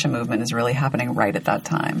liberation movement is really happening right at that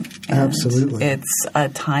time. And absolutely. It's a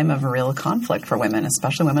time of real conflict for women,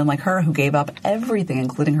 especially women like her who gave up everything,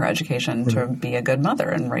 including her education, to be a good mother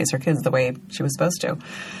and raise her kids the way she was supposed to.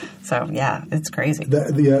 So, it's crazy.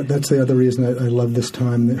 That's the other reason I love this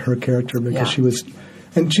time, her character, because she was...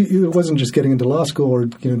 And it wasn't just getting into law school or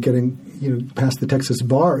getting past the Texas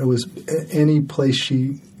bar. It was any place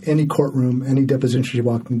any courtroom, any deposition she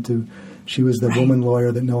walked into. She was the woman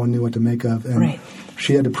lawyer that no one knew what to make of, and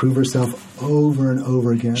she had to prove herself over and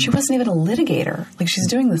over again. She wasn't even a litigator. Like, she's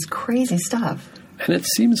doing this crazy stuff. And it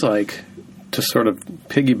seems like, to sort of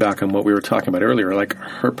piggyback on what we were talking about earlier, like,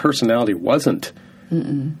 her personality wasn't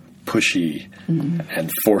pushy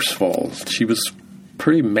and forceful. She was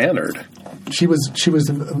pretty mannered. She was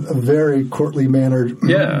a very courtly mannered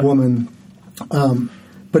woman.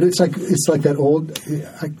 But it's like that old.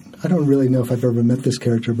 I don't really know if I've ever met this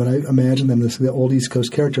character, but I imagine them as the old East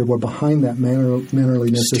Coast character, where behind that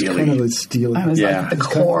mannerliness is kind of like steely. I was like the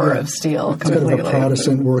core of steel. It's kind of a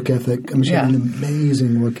Protestant work ethic. I mean, she had an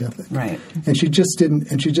amazing work ethic, right? And she just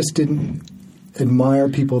didn't admire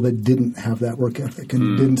people that didn't have that work ethic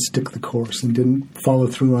and didn't stick the course and didn't follow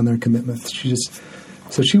through on their commitments. She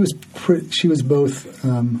was both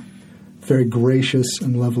very gracious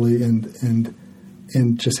and lovely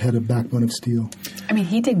and just had a backbone of steel. I mean,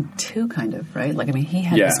 he did too, kind of, right? Like, I mean, he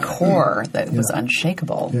had this core that was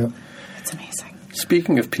unshakable. Yeah. It's amazing.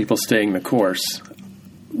 Speaking of people staying the course,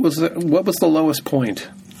 what was the lowest point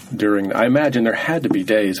during? I imagine there had to be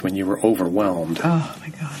days when you were overwhelmed. Oh my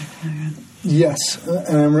God! Yes,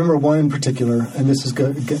 and I remember one in particular, and this is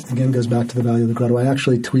again goes back to the value of the grotto. I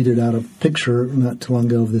actually tweeted out a picture not too long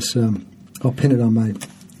ago of this. I'll pin it on my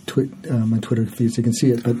Twitter feed so you can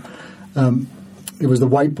see it. But it was the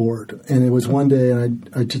whiteboard, and it was one day, and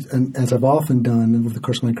I just, and as I've often done over the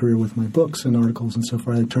course of my career with my books and articles and so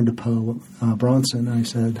forth, I turned to Poe Bronson and I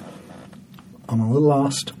said, "I'm a little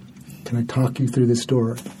lost. Can I talk you through this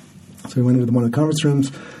story?" So we went into one of the conference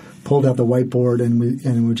rooms, pulled out the whiteboard, and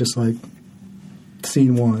we were just like,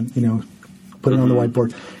 scene one, put it on the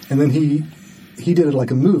whiteboard. And then he did it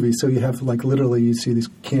like a movie. So you have like literally you see these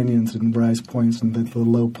canyons and rise points and the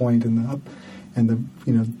low point and the up and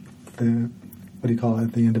the what do you call it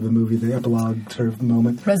at the end of the movie, the epilogue sort of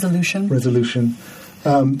moment. Resolution.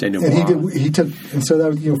 And he took, and so that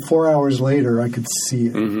was, 4 hours later I could see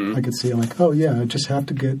it. Mm-hmm. I could see it like, oh yeah, I just have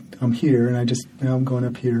to I'm here and now I'm going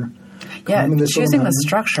up here. Yeah, choosing the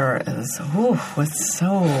structure is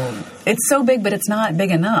it's so big, but it's not big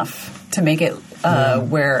enough to make it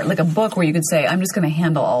where like a book where you could say, I'm just going to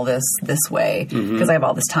handle all this way because I have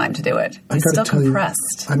all this time to do it. It's still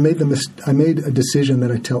compressed. I made a decision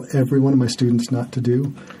that I tell every one of my students not to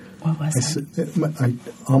do. What was it? I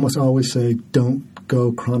almost always say, don't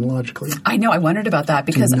go chronologically. I know. I wondered about that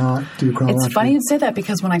because do not do chronologically. It's funny you say that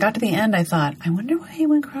because when I got to the end, I thought, I wonder why he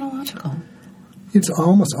went chronological. It's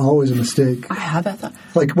almost always a mistake. I have that thought.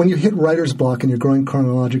 Like when you hit writer's block and you're going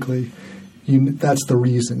chronologically, that's the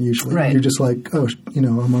reason usually. Right. You're just like, I'm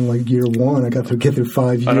on like year one. I got to get through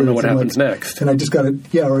 5 years. I don't know what happens next. And I just got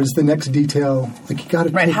to, or is the next detail, like you got to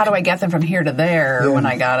Right, how do I get them from here to there when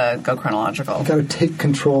I got to go chronological? You got to take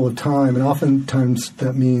control of time. And oftentimes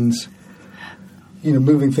that means,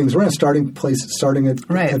 moving things around, starting at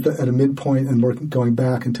a midpoint and going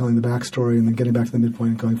back and telling the backstory and then getting back to the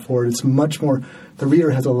midpoint and going forward. It's much more, the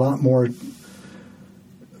reader has a lot more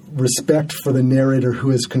respect for the narrator who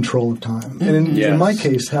has control of time. And in my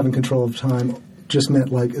case, having control of time just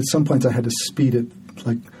meant like at some points I had to speed it,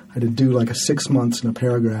 like I had to do like a 6 months in a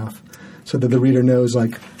paragraph so that the reader knows,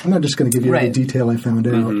 like, I'm not just going to give you every detail I found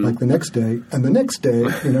out, like the next day, and the next day,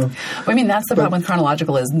 Well, I mean, that's the problem with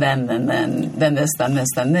chronological is then this.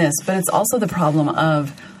 But it's also the problem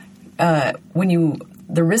of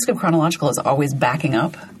the risk of chronological is always backing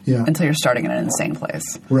up until you're starting in an insane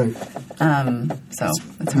place. Right. So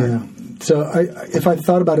it's hard. Yeah. So if I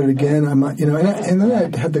thought about it again, I might, and then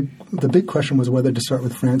I had the big question was whether to start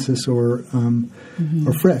with Francis or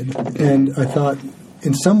Fred. And I thought,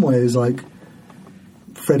 in some ways, like,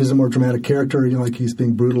 Fred is a more dramatic character, like he's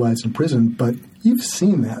being brutalized in prison, but you've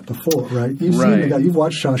seen that before, right? You've seen the guy, you've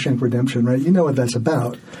watched Shawshank Redemption, right? You know what that's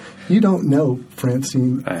about. You don't know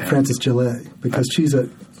Frances Gillet because she's a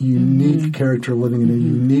unique character living in a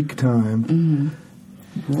unique time.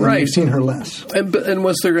 Right. You've seen her less. And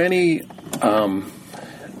was there any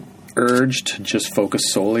urge to just focus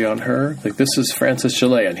solely on her? Like, this is Frances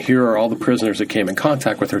Gillet, and here are all the prisoners that came in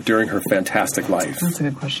contact with her during her fantastic life. That's a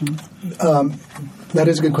good question. That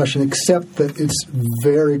is a good question, except that it's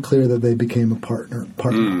very clear that they became a partner.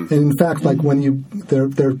 And in fact, like when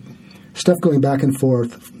their stuff going back and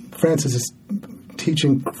forth, Frances is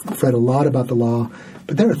teaching Fred a lot about the law,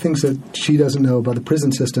 but there are things that she doesn't know about the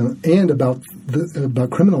prison system and about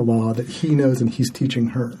criminal law that he knows and he's teaching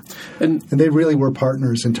her. And they really were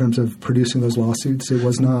partners in terms of producing those lawsuits. It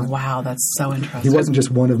was not... Wow, that's so interesting. He wasn't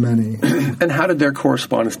just one of many. And how did their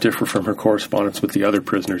correspondence differ from her correspondence with the other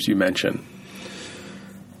prisoners you mentioned?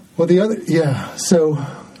 Well, so...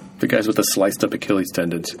 The guys with the sliced up Achilles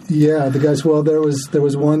tendons. Yeah, the guys. Well, there was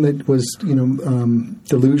one that was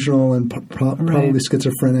delusional and probably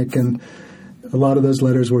schizophrenic, and a lot of those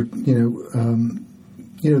letters were they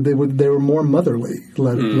were more motherly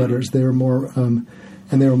letters. They were more and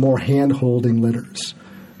they were more hand holding letters.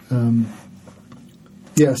 So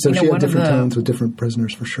she had different tones with different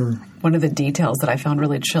prisoners for sure. One of the details that I found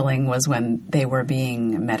really chilling was when they were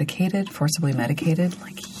being forcibly medicated.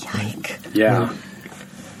 Like, yike. Yeah.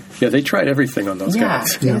 Yeah, they tried everything on those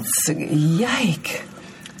guys. Yeah, it's yike.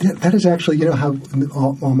 Yeah, that is actually, how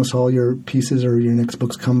almost all your pieces or your next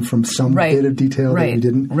books come from some bit of detail that you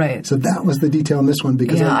didn't. Right. So that was the detail in this one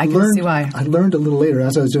because I can see why. I learned a little later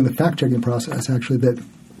as I was doing the fact-checking process, actually, that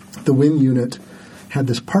the WIN unit had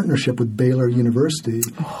this partnership with Baylor University.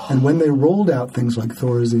 Oh. And when they rolled out things like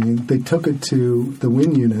Thorazine, they took it to the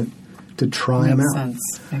WIN unit to try them out.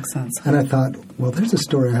 Makes sense. And I thought, well, there's a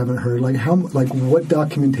story I haven't heard. What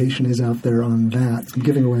documentation is out there on that? I'm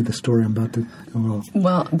giving away the story I'm about to.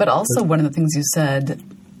 Well, but also one of the things you said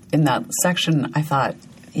in that section, I thought,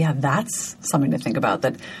 yeah, that's something to think about.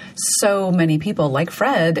 That so many people, like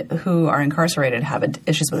Fred, who are incarcerated, have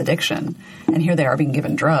issues with addiction, and here they are being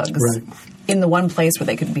given drugs in the one place where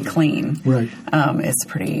they could be clean. Right, it's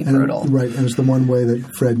pretty brutal. Right, and it's the one way that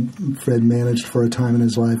Fred managed for a time in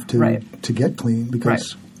his life to get clean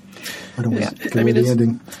because I don't want to give away the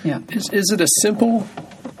ending. Yeah, is it as simple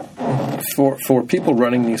for people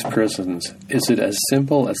running these prisons? Is it as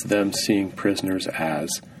simple as them seeing prisoners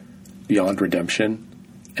as beyond redemption?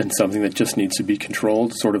 And something that just needs to be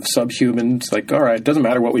controlled, sort of subhuman. It's like, all right, it doesn't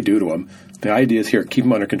matter what we do to them. The idea is here, keep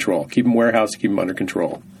them under control. Keep them warehoused, keep them under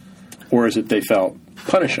control. Or is it they felt,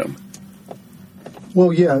 punish them?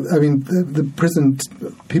 Well, yeah. I mean, the prison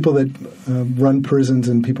people that run prisons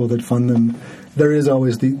and people that fund them, there is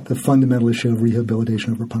always the fundamental issue of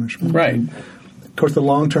rehabilitation over punishment. Right. And of course, the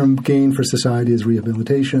long-term gain for society is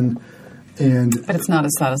rehabilitation. But it's not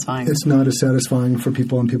as satisfying. It's not as satisfying for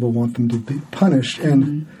people, and people want them to be punished.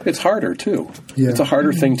 And it's harder, too. Yeah. It's a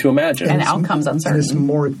harder thing to imagine. And outcomes uncertain. And it's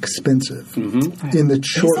more expensive in the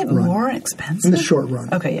short run. Is it more expensive? In the short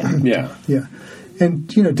run. Okay, yeah. Yeah. Yeah. And,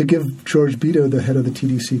 to give George Beto, the head of the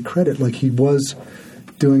TDC, credit, he was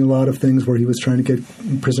doing a lot of things where he was trying to get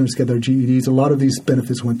prisoners to get their GEDs. A lot of these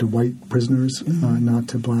benefits went to white prisoners, not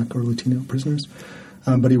to black or Latino prisoners.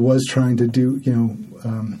 But he was trying to do,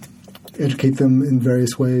 educate them in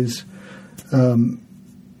various ways.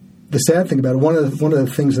 The sad thing about it, one of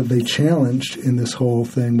the things that they challenged in this whole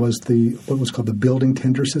thing was what was called the building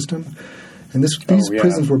tender system. And these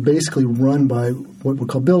prisons were basically run by what were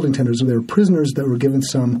called building tenders. They were prisoners that were given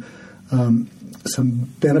some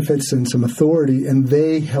benefits and some authority, and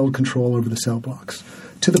they held control over the cell blocks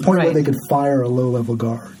to the point where they could fire a low-level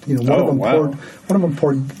guard. One of them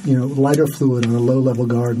poured lighter fluid on a low-level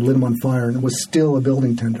guard and lit him on fire, and it was still a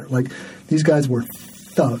building tender. These guys were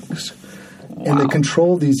thugs, and they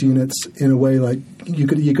controlled these units in a way you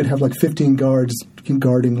could have 15 guards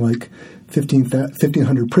guarding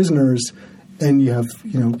 1,500 prisoners, and you have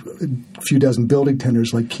a few dozen building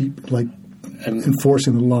tenders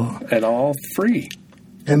enforcing the law, and all free.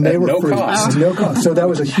 And they were no free. Cost. No cost. So that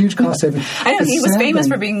was a huge cost saving. I know, he was famous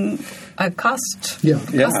for being cost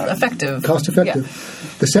effective. Cost effective.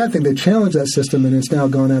 Yeah. The sad thing, they challenged that system, and it's now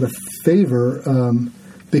gone out of favor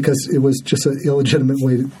because it was just an illegitimate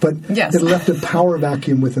way. But it left a power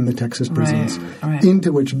vacuum within the Texas prisons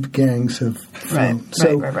into which gangs have flown.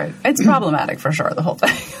 Right. It's problematic for sure, the whole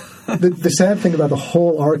thing. The sad thing about the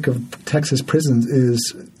whole arc of Texas prisons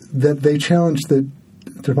is that they challenged the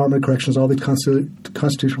Department of Corrections, all these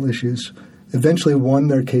constitutional issues, eventually won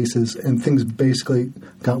their cases, and things basically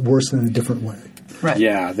got worse in a different way. Right.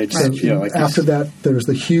 Yeah. They just, after that, there was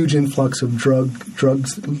the huge influx of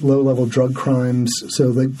drugs, low-level drug crimes.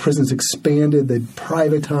 So the prisons expanded. They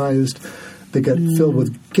privatized. They got filled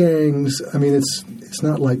with gangs. I mean, it's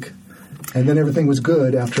not like... And then everything was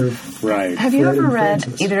good after... Right. Have you ever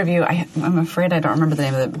read, either of you, I'm afraid I don't remember the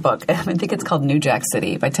name of the book. I think it's called New Jack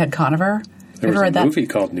City by Ted Conover. There was a movie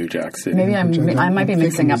called New Jack City. Maybe I might be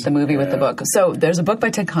mixing up the movie with the book. So there's a book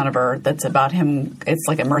by Ted Conover that's about him. It's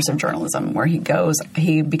like immersive journalism where he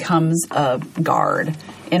becomes a guard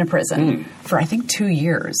in a prison for I think 2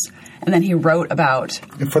 years, and then he wrote about.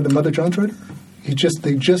 And for the Mother Jones writer? They just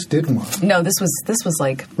did one. No, this was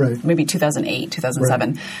like maybe 2008,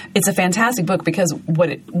 2007. Right. It's a fantastic book because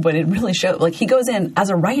what it really shows, he goes in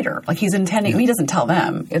as a writer, he's intending. He doesn't tell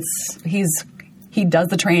them. He does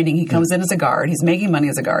the training. He comes in as a guard. He's making money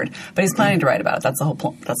as a guard, but he's planning to write about it. That's the whole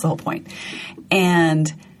point.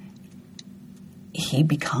 And he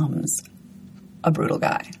becomes a brutal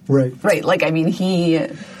guy. Right. He becomes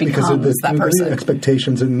that person. The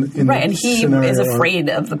expectations in and he is afraid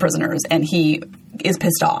of the prisoners, and he is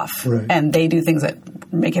pissed off, and they do things that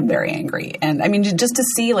make him very angry. And I mean, just to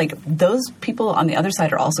see those people on the other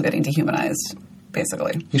side are also getting dehumanized.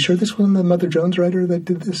 Basically. You sure this wasn't the Mother Jones writer that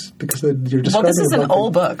did this? Because you're describing. Well, this is an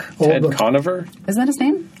old book. Ted Conover? Isn't that his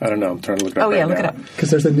name? I don't know. I'm trying to look it up. Oh, yeah, look it up. Because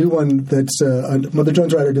there's a new one that's Mother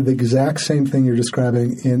Jones writer did the exact same thing you're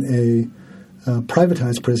describing in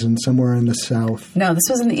privatized prison somewhere in the South. No, this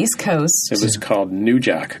was in the East Coast. It was called New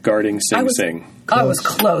Jack, guarding Sing Sing. I was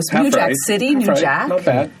close. Half New Jack right. City, New Jack. Not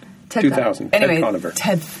bad. 2000. Anyway, Ted Conover.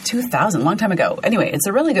 Ted 2000, long time ago. Anyway, it's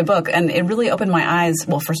a really good book, and it really opened my eyes.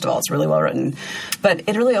 Well, first of all, it's really well written, but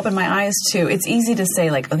it really opened my eyes to. It's easy to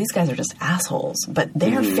say like, oh, these guys are just assholes, but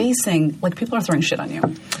they are facing like people are throwing shit on you.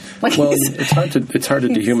 Like, well, it's hard to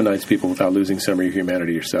dehumanize people without losing some of your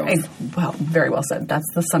humanity yourself. Well, very well said. That's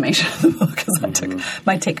the summation of the book. Is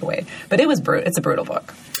my takeaway. But it's a brutal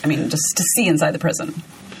book. I mean, just to see inside the prison.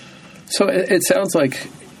 So it sounds like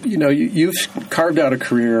you've carved out a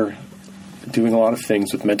career doing a lot of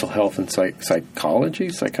things with mental health and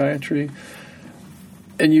psychiatry.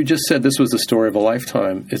 And you just said this was the story of a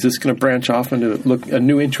lifetime. Is this going to branch off into a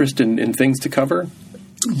new interest in things to cover?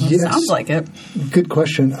 Yes. Sounds like it. Good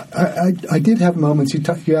question. I did have moments.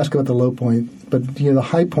 You asked about the low point, but the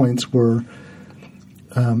high points were,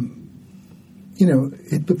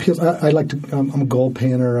 it appeals. I like to. I'm a gold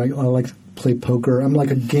panner. I like to play poker. I'm like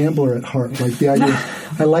a gambler at heart. Like the idea.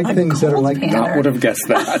 I like things that are like. Not would have guessed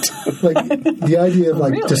that. Like the idea of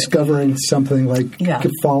like really? Discovering something, like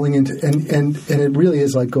falling into, and it really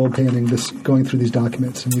is like gold panning. This going through these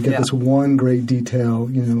documents, and you get this one great detail.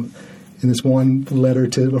 In this one letter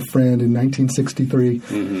to a friend in 1963.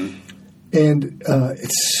 Mm-hmm. And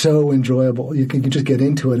it's so enjoyable. You can just get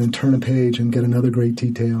into it and turn a page and get another great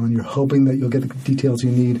detail, and you're hoping that you'll get the details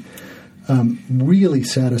you need. Really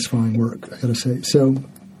satisfying work, I got to say. So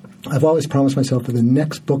I've always promised myself that the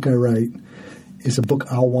next book I write is a book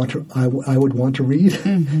I would want to read,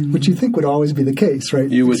 mm-hmm. which you think would always be the case, right?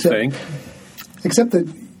 You would think. Except that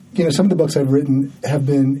some of the books I've written have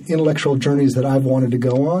been intellectual journeys that I've wanted to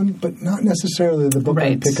go on, but not necessarily the book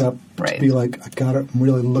I pick up to be like, I'm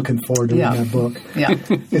really looking forward to reading that book. Yeah.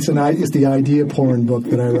 It's the idea porn book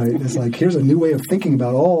that I write. It's like, here's a new way of thinking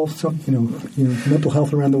about mental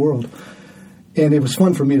health around the world. And it was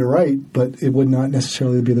fun for me to write, but it would not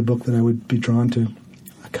necessarily be the book that I would be drawn to.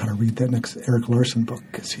 I got to read that next Eric Larson book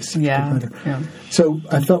because he's such a good writer. Yeah. So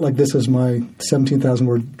I felt like this is my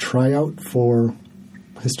 17,000-word tryout for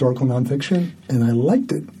historical nonfiction, and I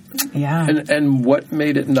liked it. Yeah. And what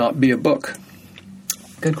made it not be a book?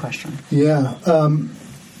 Good question. Yeah.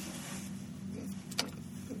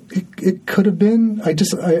 It could have been.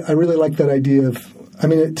 I really like that idea of.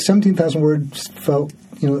 17,000 words felt.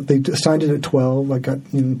 They assigned it at 12. I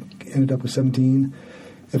ended up with 17.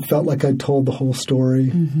 It felt like I told the whole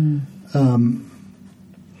story. Mm-hmm.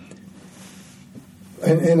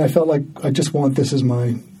 And I felt like I just want this as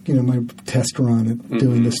my test run at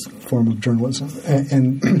doing this form of journalism.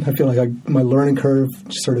 And I feel like my learning curve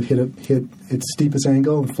sort of hit its steepest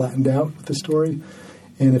angle and flattened out with the story.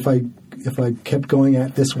 And if I kept going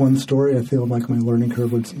at this one story, I feel like my learning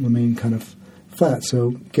curve would remain kind of flat.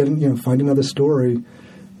 So find another story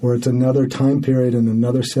where it's another time period and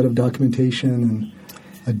another set of documentation and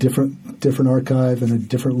a different archive and a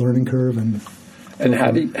different learning curve. And how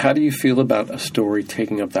do you feel about a story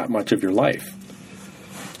taking up that much of your life?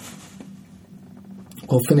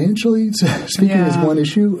 Well, financially speaking is one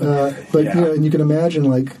issue, but and you can imagine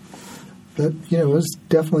like that. It was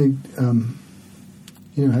definitely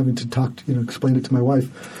having to explain it to my wife.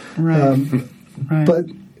 Right. Right. But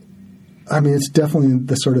it's definitely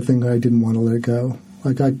the sort of thing that I didn't want to let it go.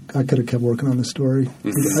 Like I could have kept working on the story.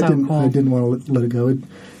 Mm-hmm. I didn't want to let it go.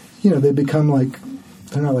 They become like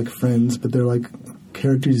they're not like friends, but they're like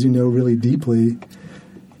characters really deeply.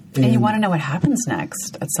 And you want to know what happens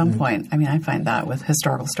next at some point. I find that with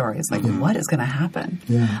historical stories. Like, what is going to happen?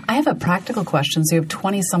 Yeah. I have a practical question. So you have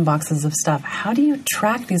 20-some boxes of stuff. How do you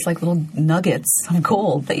track these like little nuggets of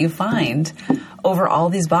gold that you find over all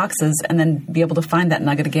these boxes and then be able to find that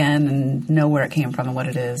nugget again and know where it came from and what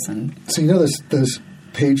it is? And so those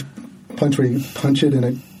page punch where you punch it and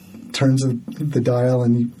it turns the dial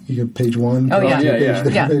and you get page one. Oh,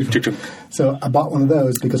 yeah. Page. So I bought one of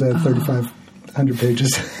those because I had 3,500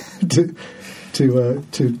 pages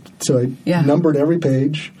so I numbered every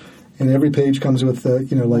page, and every page comes with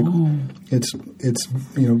it's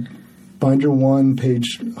binder 1,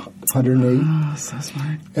 page 108. Oh, so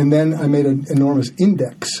smart. And then I made an enormous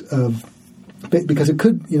index of because it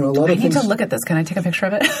could a lot of things. I need to look at this. Can I take a picture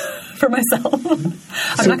of it for myself?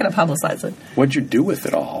 I'm not going to publicize it. What'd you do with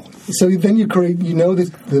it all? So then you create,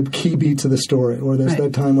 the key beats of the story, or there's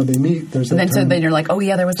that time when they meet. There's that time. So then you're like, oh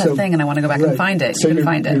yeah, there was that thing, and I want to go back and find it. So you can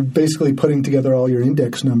find it. You're basically putting together all your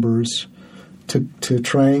index numbers to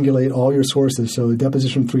triangulate all your sources. So a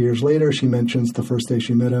deposition 3 years later, she mentions the first day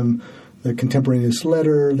she met him, the contemporaneous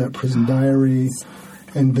letter, that prison diary.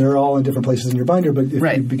 And they're all in different places in your binder, but if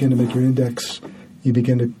you begin to make your index, you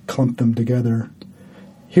begin to clump them together.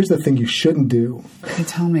 here's the thing you shouldn't do. Okay,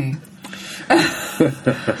 tell me.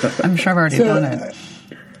 I'm sure I've already done it.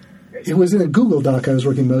 It was in a Google Doc I was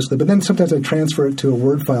working mostly, but then sometimes I transfer it to a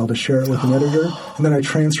Word file to share it with an editor, and then I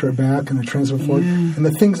transfer it back and I transfer it forward. And the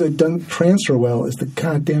things that don't transfer well is the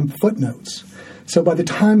goddamn footnotes. So by the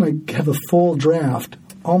time I have a full draft,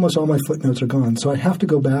 almost all my footnotes are gone. So I have to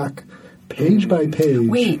go back page by page.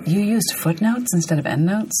 Wait, you used footnotes instead of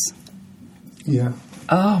endnotes? Yeah.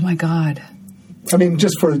 Oh my God. I mean,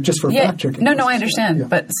 just for fact checking. No, I understand, Yeah.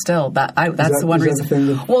 but still, that's the one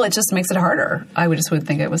reason. Well, it just makes it harder. I would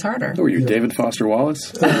think it was harder. Who are you, David Foster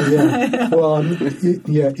Wallace? Yeah. Well,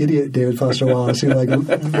 idiot David Foster Wallace, who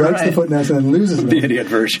writes the footnotes and then loses them. The idiot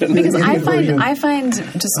version. Because I find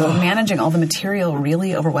just managing all the material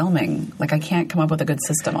really overwhelming. Like I can't come up with a good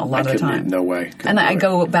system a lot of the time. No way. And I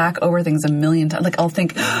go back over things a million times. Like I'll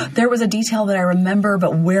think there was a detail that I remember,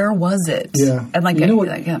 but where was it? Yeah. And I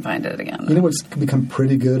can't find it again. You know what's become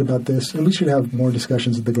pretty good about this, and we should have more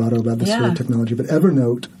discussions at the Grotto about this sort of technology, but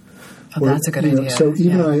Evernote. That's a good idea. So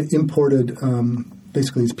even I imported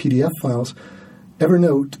basically these PDF files.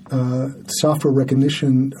 Evernote software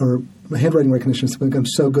recognition or handwriting recognition has become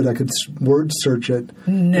so good I could word search it.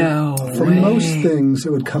 No For most things,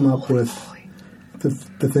 it would come up with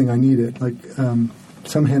the thing I needed. Like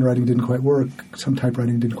some handwriting didn't quite work, some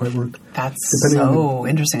typewriting didn't quite work. That's so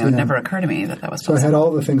interesting. It would never occur to me that was possible. So I had all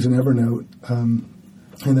the things in Evernote, and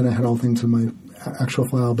then I had all the things in my actual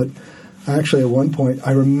file. But actually, at one point,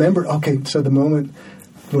 I remember, so the moment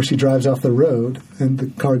where she drives off the road and the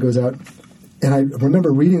car goes out, and I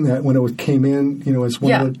remember reading that when it came in, as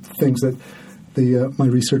one of the things that my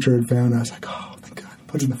researcher had found. I was like, oh, thank God,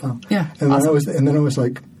 put it in the file. Yeah, and awesome. then I was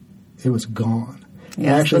like, it was gone.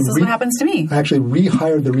 Yes, this is what happens to me. I actually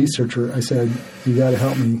rehired the researcher. I said, you got to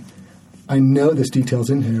help me. I know this detail's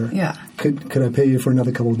in here. Yeah. Could I pay you for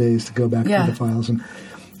another couple of days to go back through the files? And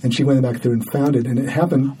she went back through and found it. And it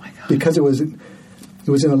happened because it was in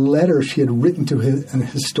a letter she had written to a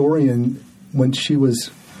historian when she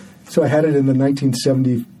was – so I had it in the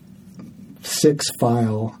 1976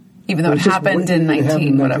 file. Even though it happened in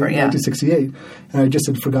 1968. And I just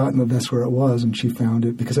had forgotten that that's where it was, and she found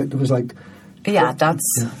it because it was like – but that's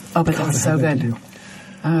so good.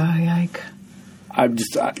 Yike. I'm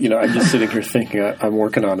just sitting here thinking I'm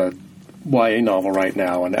working on a YA novel right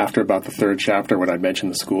now, and after about the third chapter, when I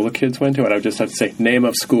mentioned the school the kids went to, and I would just have to say name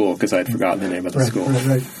of school because I'd forgotten the name of the school.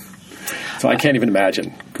 Right. So I can't even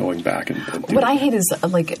imagine going back and what I hate is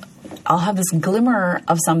I'll have this glimmer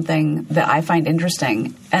of something that I find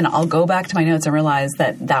interesting, and I'll go back to my notes and realize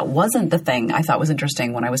that wasn't the thing I thought was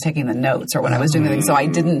interesting when I was taking the notes or when I was doing the thing. So I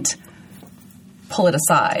didn't pull it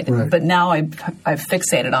aside. Right. But now I've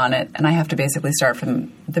fixated on it, and I have to basically start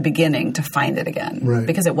from the beginning to find it again. Right.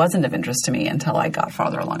 Because it wasn't of interest to me until I got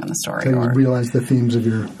farther along in the story. So you realize the themes of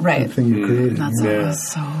your thing you created.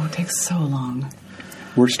 That's it takes so long.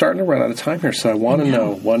 We're starting to run out of time here, so I want to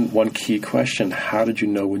know one key question. How did you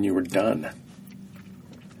know when you were done?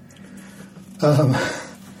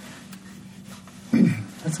 That's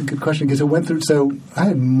a good question because it went through. So I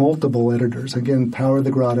had multiple editors. Again, Power of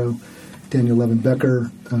the Grotto, Daniel Levin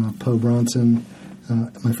Becker, Poe Bronson,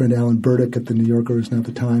 my friend Alan Burdick at the New Yorker, who's now at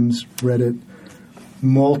the Times, read it.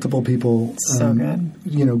 Multiple people, so good.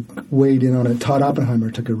 Weighed in on it. Todd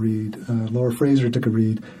Oppenheimer took a read. Laura Fraser took a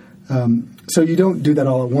read. So you don't do that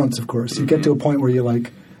all at once, of course. You get to a point where you're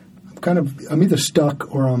like, I'm either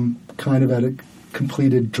stuck or I'm kind of at a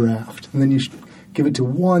completed draft. And then you give it to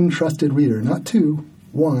one trusted reader, not two,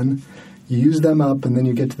 one. You use them up, and then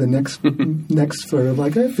you get to the next sort of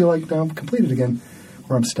like, I feel like now I'm completed again,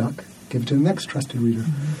 or I'm stuck. Give it to the next trusted reader.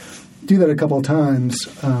 Mm-hmm. Do that a couple of times,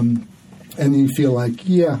 and then you feel like,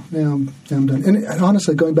 now I'm done. And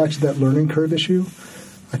honestly, going back to that learning curve issue,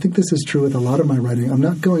 I think this is true with a lot of my writing. I'm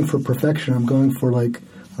not going for perfection. I'm going for like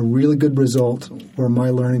a really good result where my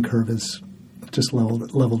learning curve is just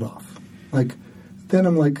leveled off. Like then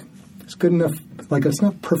I'm like, it's good enough. Like it's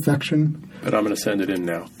not perfection. But I'm going to send it in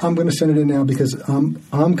now. I'm going to send it in now because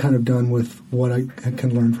I'm kind of done with what I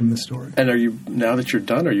can learn from this story. And now that you're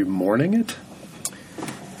done, are you mourning it?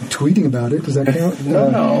 Tweeting about it, does that count?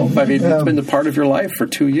 No. I mean, it's been a part of your life for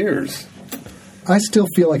 2 years. I still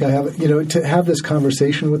feel like I have, to have this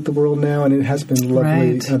conversation with the world now, and it has been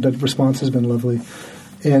lovely. Right. The response has been lovely.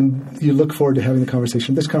 And you look forward to having the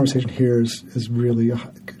conversation. This conversation here is really,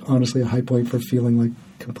 honestly, a high point for feeling like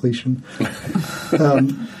completion.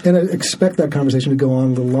 And I expect that conversation to go on a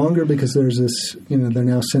little longer because there's this, they're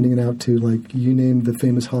now sending it out to, like, you name the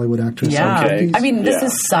famous Hollywood actress. Yeah. Okay. I mean, this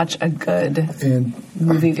is such a good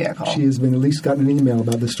movie vehicle. She has been at least gotten an email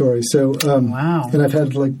about the story. So, wow. And I've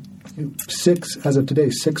had, like, as of today,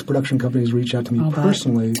 6 production companies reach out to me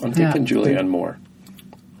personally. I'm thinking Julianne Moore.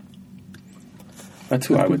 That's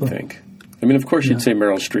who I would think. I mean, of course, you'd say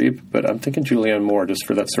Meryl Streep, but I'm thinking Julianne Moore just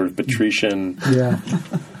for that sort of patrician kind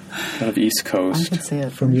of East Coast. I could see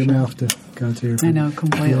it. From your mouth to God's ear. I know,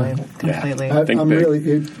 completely. Completely. I'm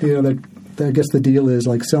really, I guess the deal is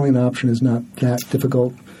like selling an option is not that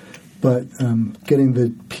difficult, but getting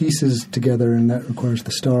the pieces together, and that requires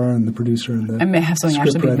the star and the producer and the I may have something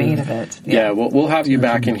actually be made of it. Yeah, we'll have you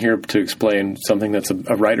back in here to explain something that's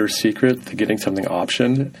a writer's secret to getting something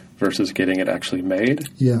optioned versus getting it actually made.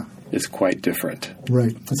 Yeah. Is quite different.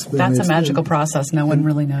 Right. That's a magical process. No one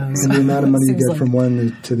really knows. And the amount of money you get from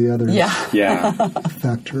one to the other is a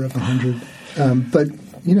factor of 100. But,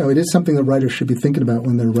 it is something that writers should be thinking about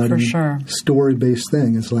when they're writing story-based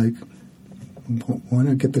thing. It's like, why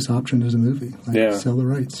not get this option as a movie? Sell the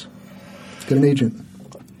rights. Let's get an agent.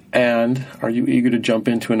 And are you eager to jump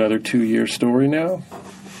into another 2-year story now?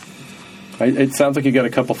 It sounds like you got a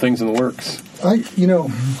couple things in the works. I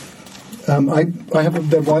have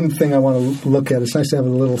the one thing I want to look at. It's nice to have a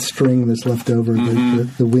little string that's left over,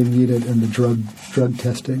 the wind unit and the drug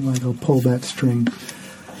testing. Like I'll pull that string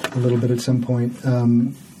a little bit at some point.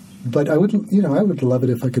 But I would love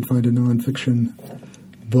it if I could find a nonfiction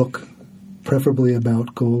book, preferably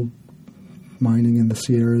about gold mining in the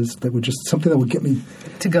Sierras. That would something that would get me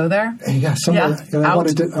to go there. Yeah, somewhere. And I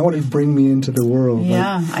wanted to bring me into the world.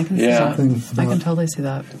 Yeah, I can see that. I can totally see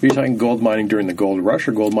that. Are you talking gold mining during the gold rush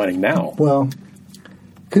or gold mining now? Well,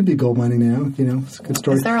 could be gold mining now. It's a good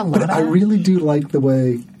story. Is there a lot But I really do like the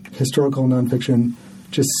way historical nonfiction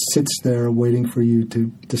just sits there waiting for you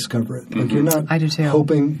to discover it. Like you're not I do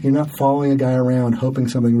too. you're not following a guy around hoping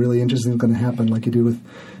something really interesting is going to happen like you do with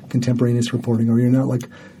contemporaneous reporting, or you're not like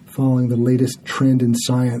following the latest trend in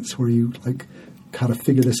science where you like how to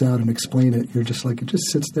figure this out and explain it. You're just like, it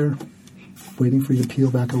just sits there waiting for you to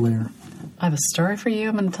peel back a layer. I have a story for you.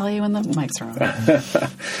 I'm going to tell you when the mics are on.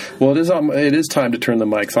 Well, it is time to turn the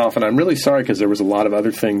mics off, and I'm really sorry because there was a lot of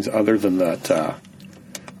other things other than that,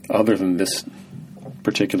 other than this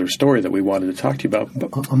particular story that we wanted to talk to you about.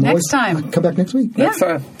 Next time. Come back next week. Next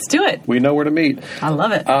time. Let's do it. We know where to meet. I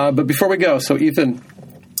love it. But before we go, so Ethan,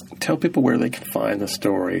 tell people where they can find the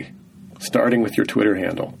story, starting with your Twitter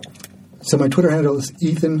handle. So my Twitter handle is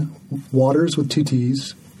Ethan Waters with 2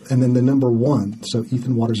 T's, and then the number 1. So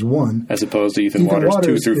Ethan Waters 1. As opposed to Ethan Waters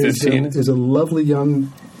 2 through 15? Is a lovely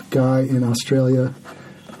young guy in Australia.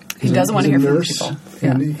 He doesn't want to hear from people.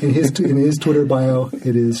 Yeah. And in his Twitter bio,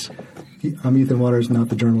 it is, I'm Ethan Waters, not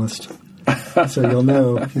the journalist. So you'll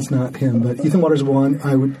know it's not him. But Ethan Waters 1,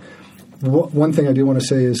 one thing I do want to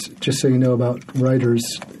say is, just so you know about writers,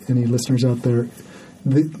 any listeners out there,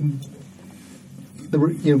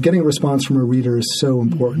 getting a response from a reader is so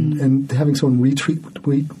important, and having someone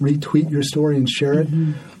retweet your story and share it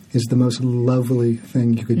is the most lovely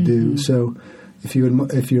thing you could do. So, if you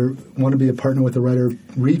want to be a partner with a writer,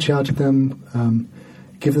 reach out to them,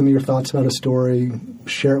 give them your thoughts about a story,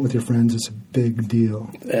 share it with your friends. It's a big deal.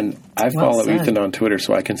 And I follow Ethan on Twitter,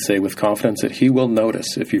 so I can say with confidence that he will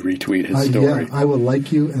notice if you retweet his story. Yeah, I will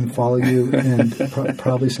like you and follow you and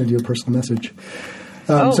probably send you a personal message.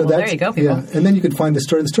 There you go, people. Yeah, and then you could find the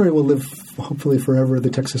story. The story will live, hopefully, forever. The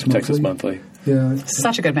Texas Monthly. Texas Monthly. Yeah.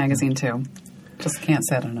 Such a good magazine, too. Just can't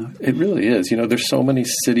say it enough. It really is. There's so many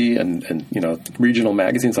city and regional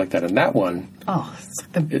magazines like that. And that one, it's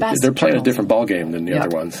like the best. They're playing a different ballgame than the other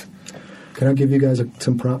ones. Can I give you guys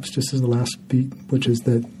some props just as the last beat, which is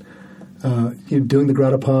that doing the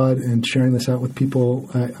GrottoPod and sharing this out with people.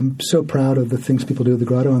 I'm so proud of the things people do at the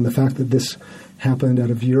Grotto, and the fact that this happened out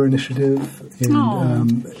of your initiative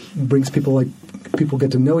and brings people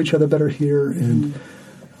get to know each other better here, and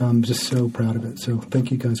I'm just so proud of it. So thank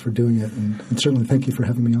you guys for doing it, and certainly thank you for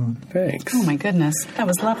having me on. Thanks. Oh my goodness, that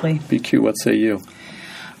was lovely. BQ, what say you?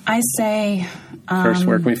 I say... First,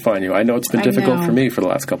 where can we find you? I know it's been difficult for me for the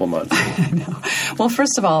last couple months. I know. Well,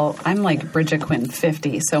 first of all, I'm like Bridget Quinn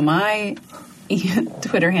 50, so my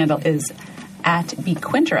Twitter handle is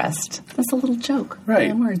 @BeQuinterest. That's a little joke. Right.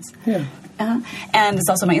 In words. Yeah. And it's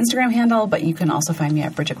also my Instagram handle, but you can also find me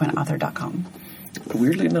at BridgetQuinnAuthor.com.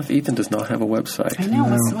 Weirdly enough, Ethan does not have a website. I know.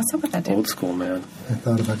 What's up with that, dude? Old school, man. I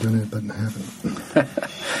thought about doing it, but I haven't.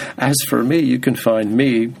 As for me, you can find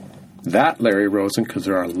me, that Larry Rosen, because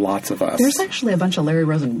there are lots of us. There's actually a bunch of Larry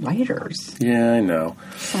Rosen writers. Yeah, I know.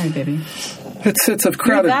 Sorry, baby. It's a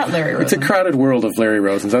crowded world of Larry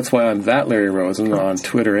Rosens. That's why I'm that Larry Rosen on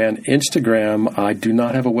Twitter and Instagram. I do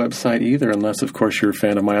not have a website either, unless, of course, you're a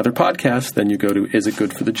fan of my other podcast. Then you go to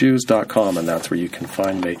isitgoodforthejews.com, and that's where you can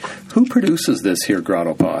find me. Who produces this here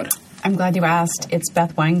GrottoPod? I'm glad you asked. It's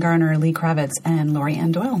Beth Weingarner, Lee Kravitz, and Lori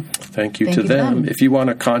Ann Doyle. Thank you to them. If you want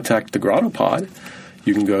to contact the GrottoPod,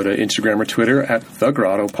 you can go to Instagram or Twitter at the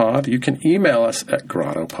GrottoPod. You can email us at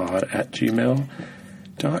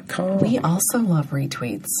grottopod@gmail.com. We also love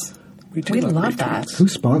retweets. We love that. Who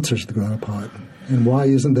sponsors the GrottoPod? And why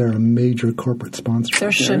isn't there a major corporate sponsor?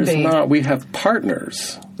 There should be. Not. We have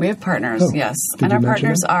partners. We have partners, yes. And our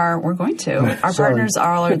partners are, we're going to. Our partners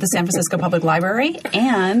are the San Francisco Public Library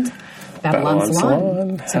and Babylon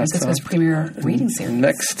Salon, San Francisco's premier reading series.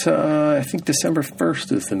 Next, I think December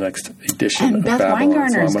 1st is the next edition. And Beth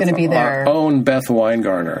Weingarner is going to be there. Our own Beth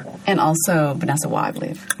Weingarner. And also Vanessa Waugh, I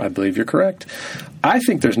believe. I believe you're correct. I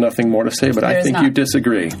think there's nothing more to say, but I think you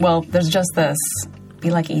disagree. Well, there's just this. Be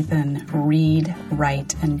like Ethan. Read,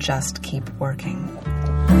 write, and just keep working.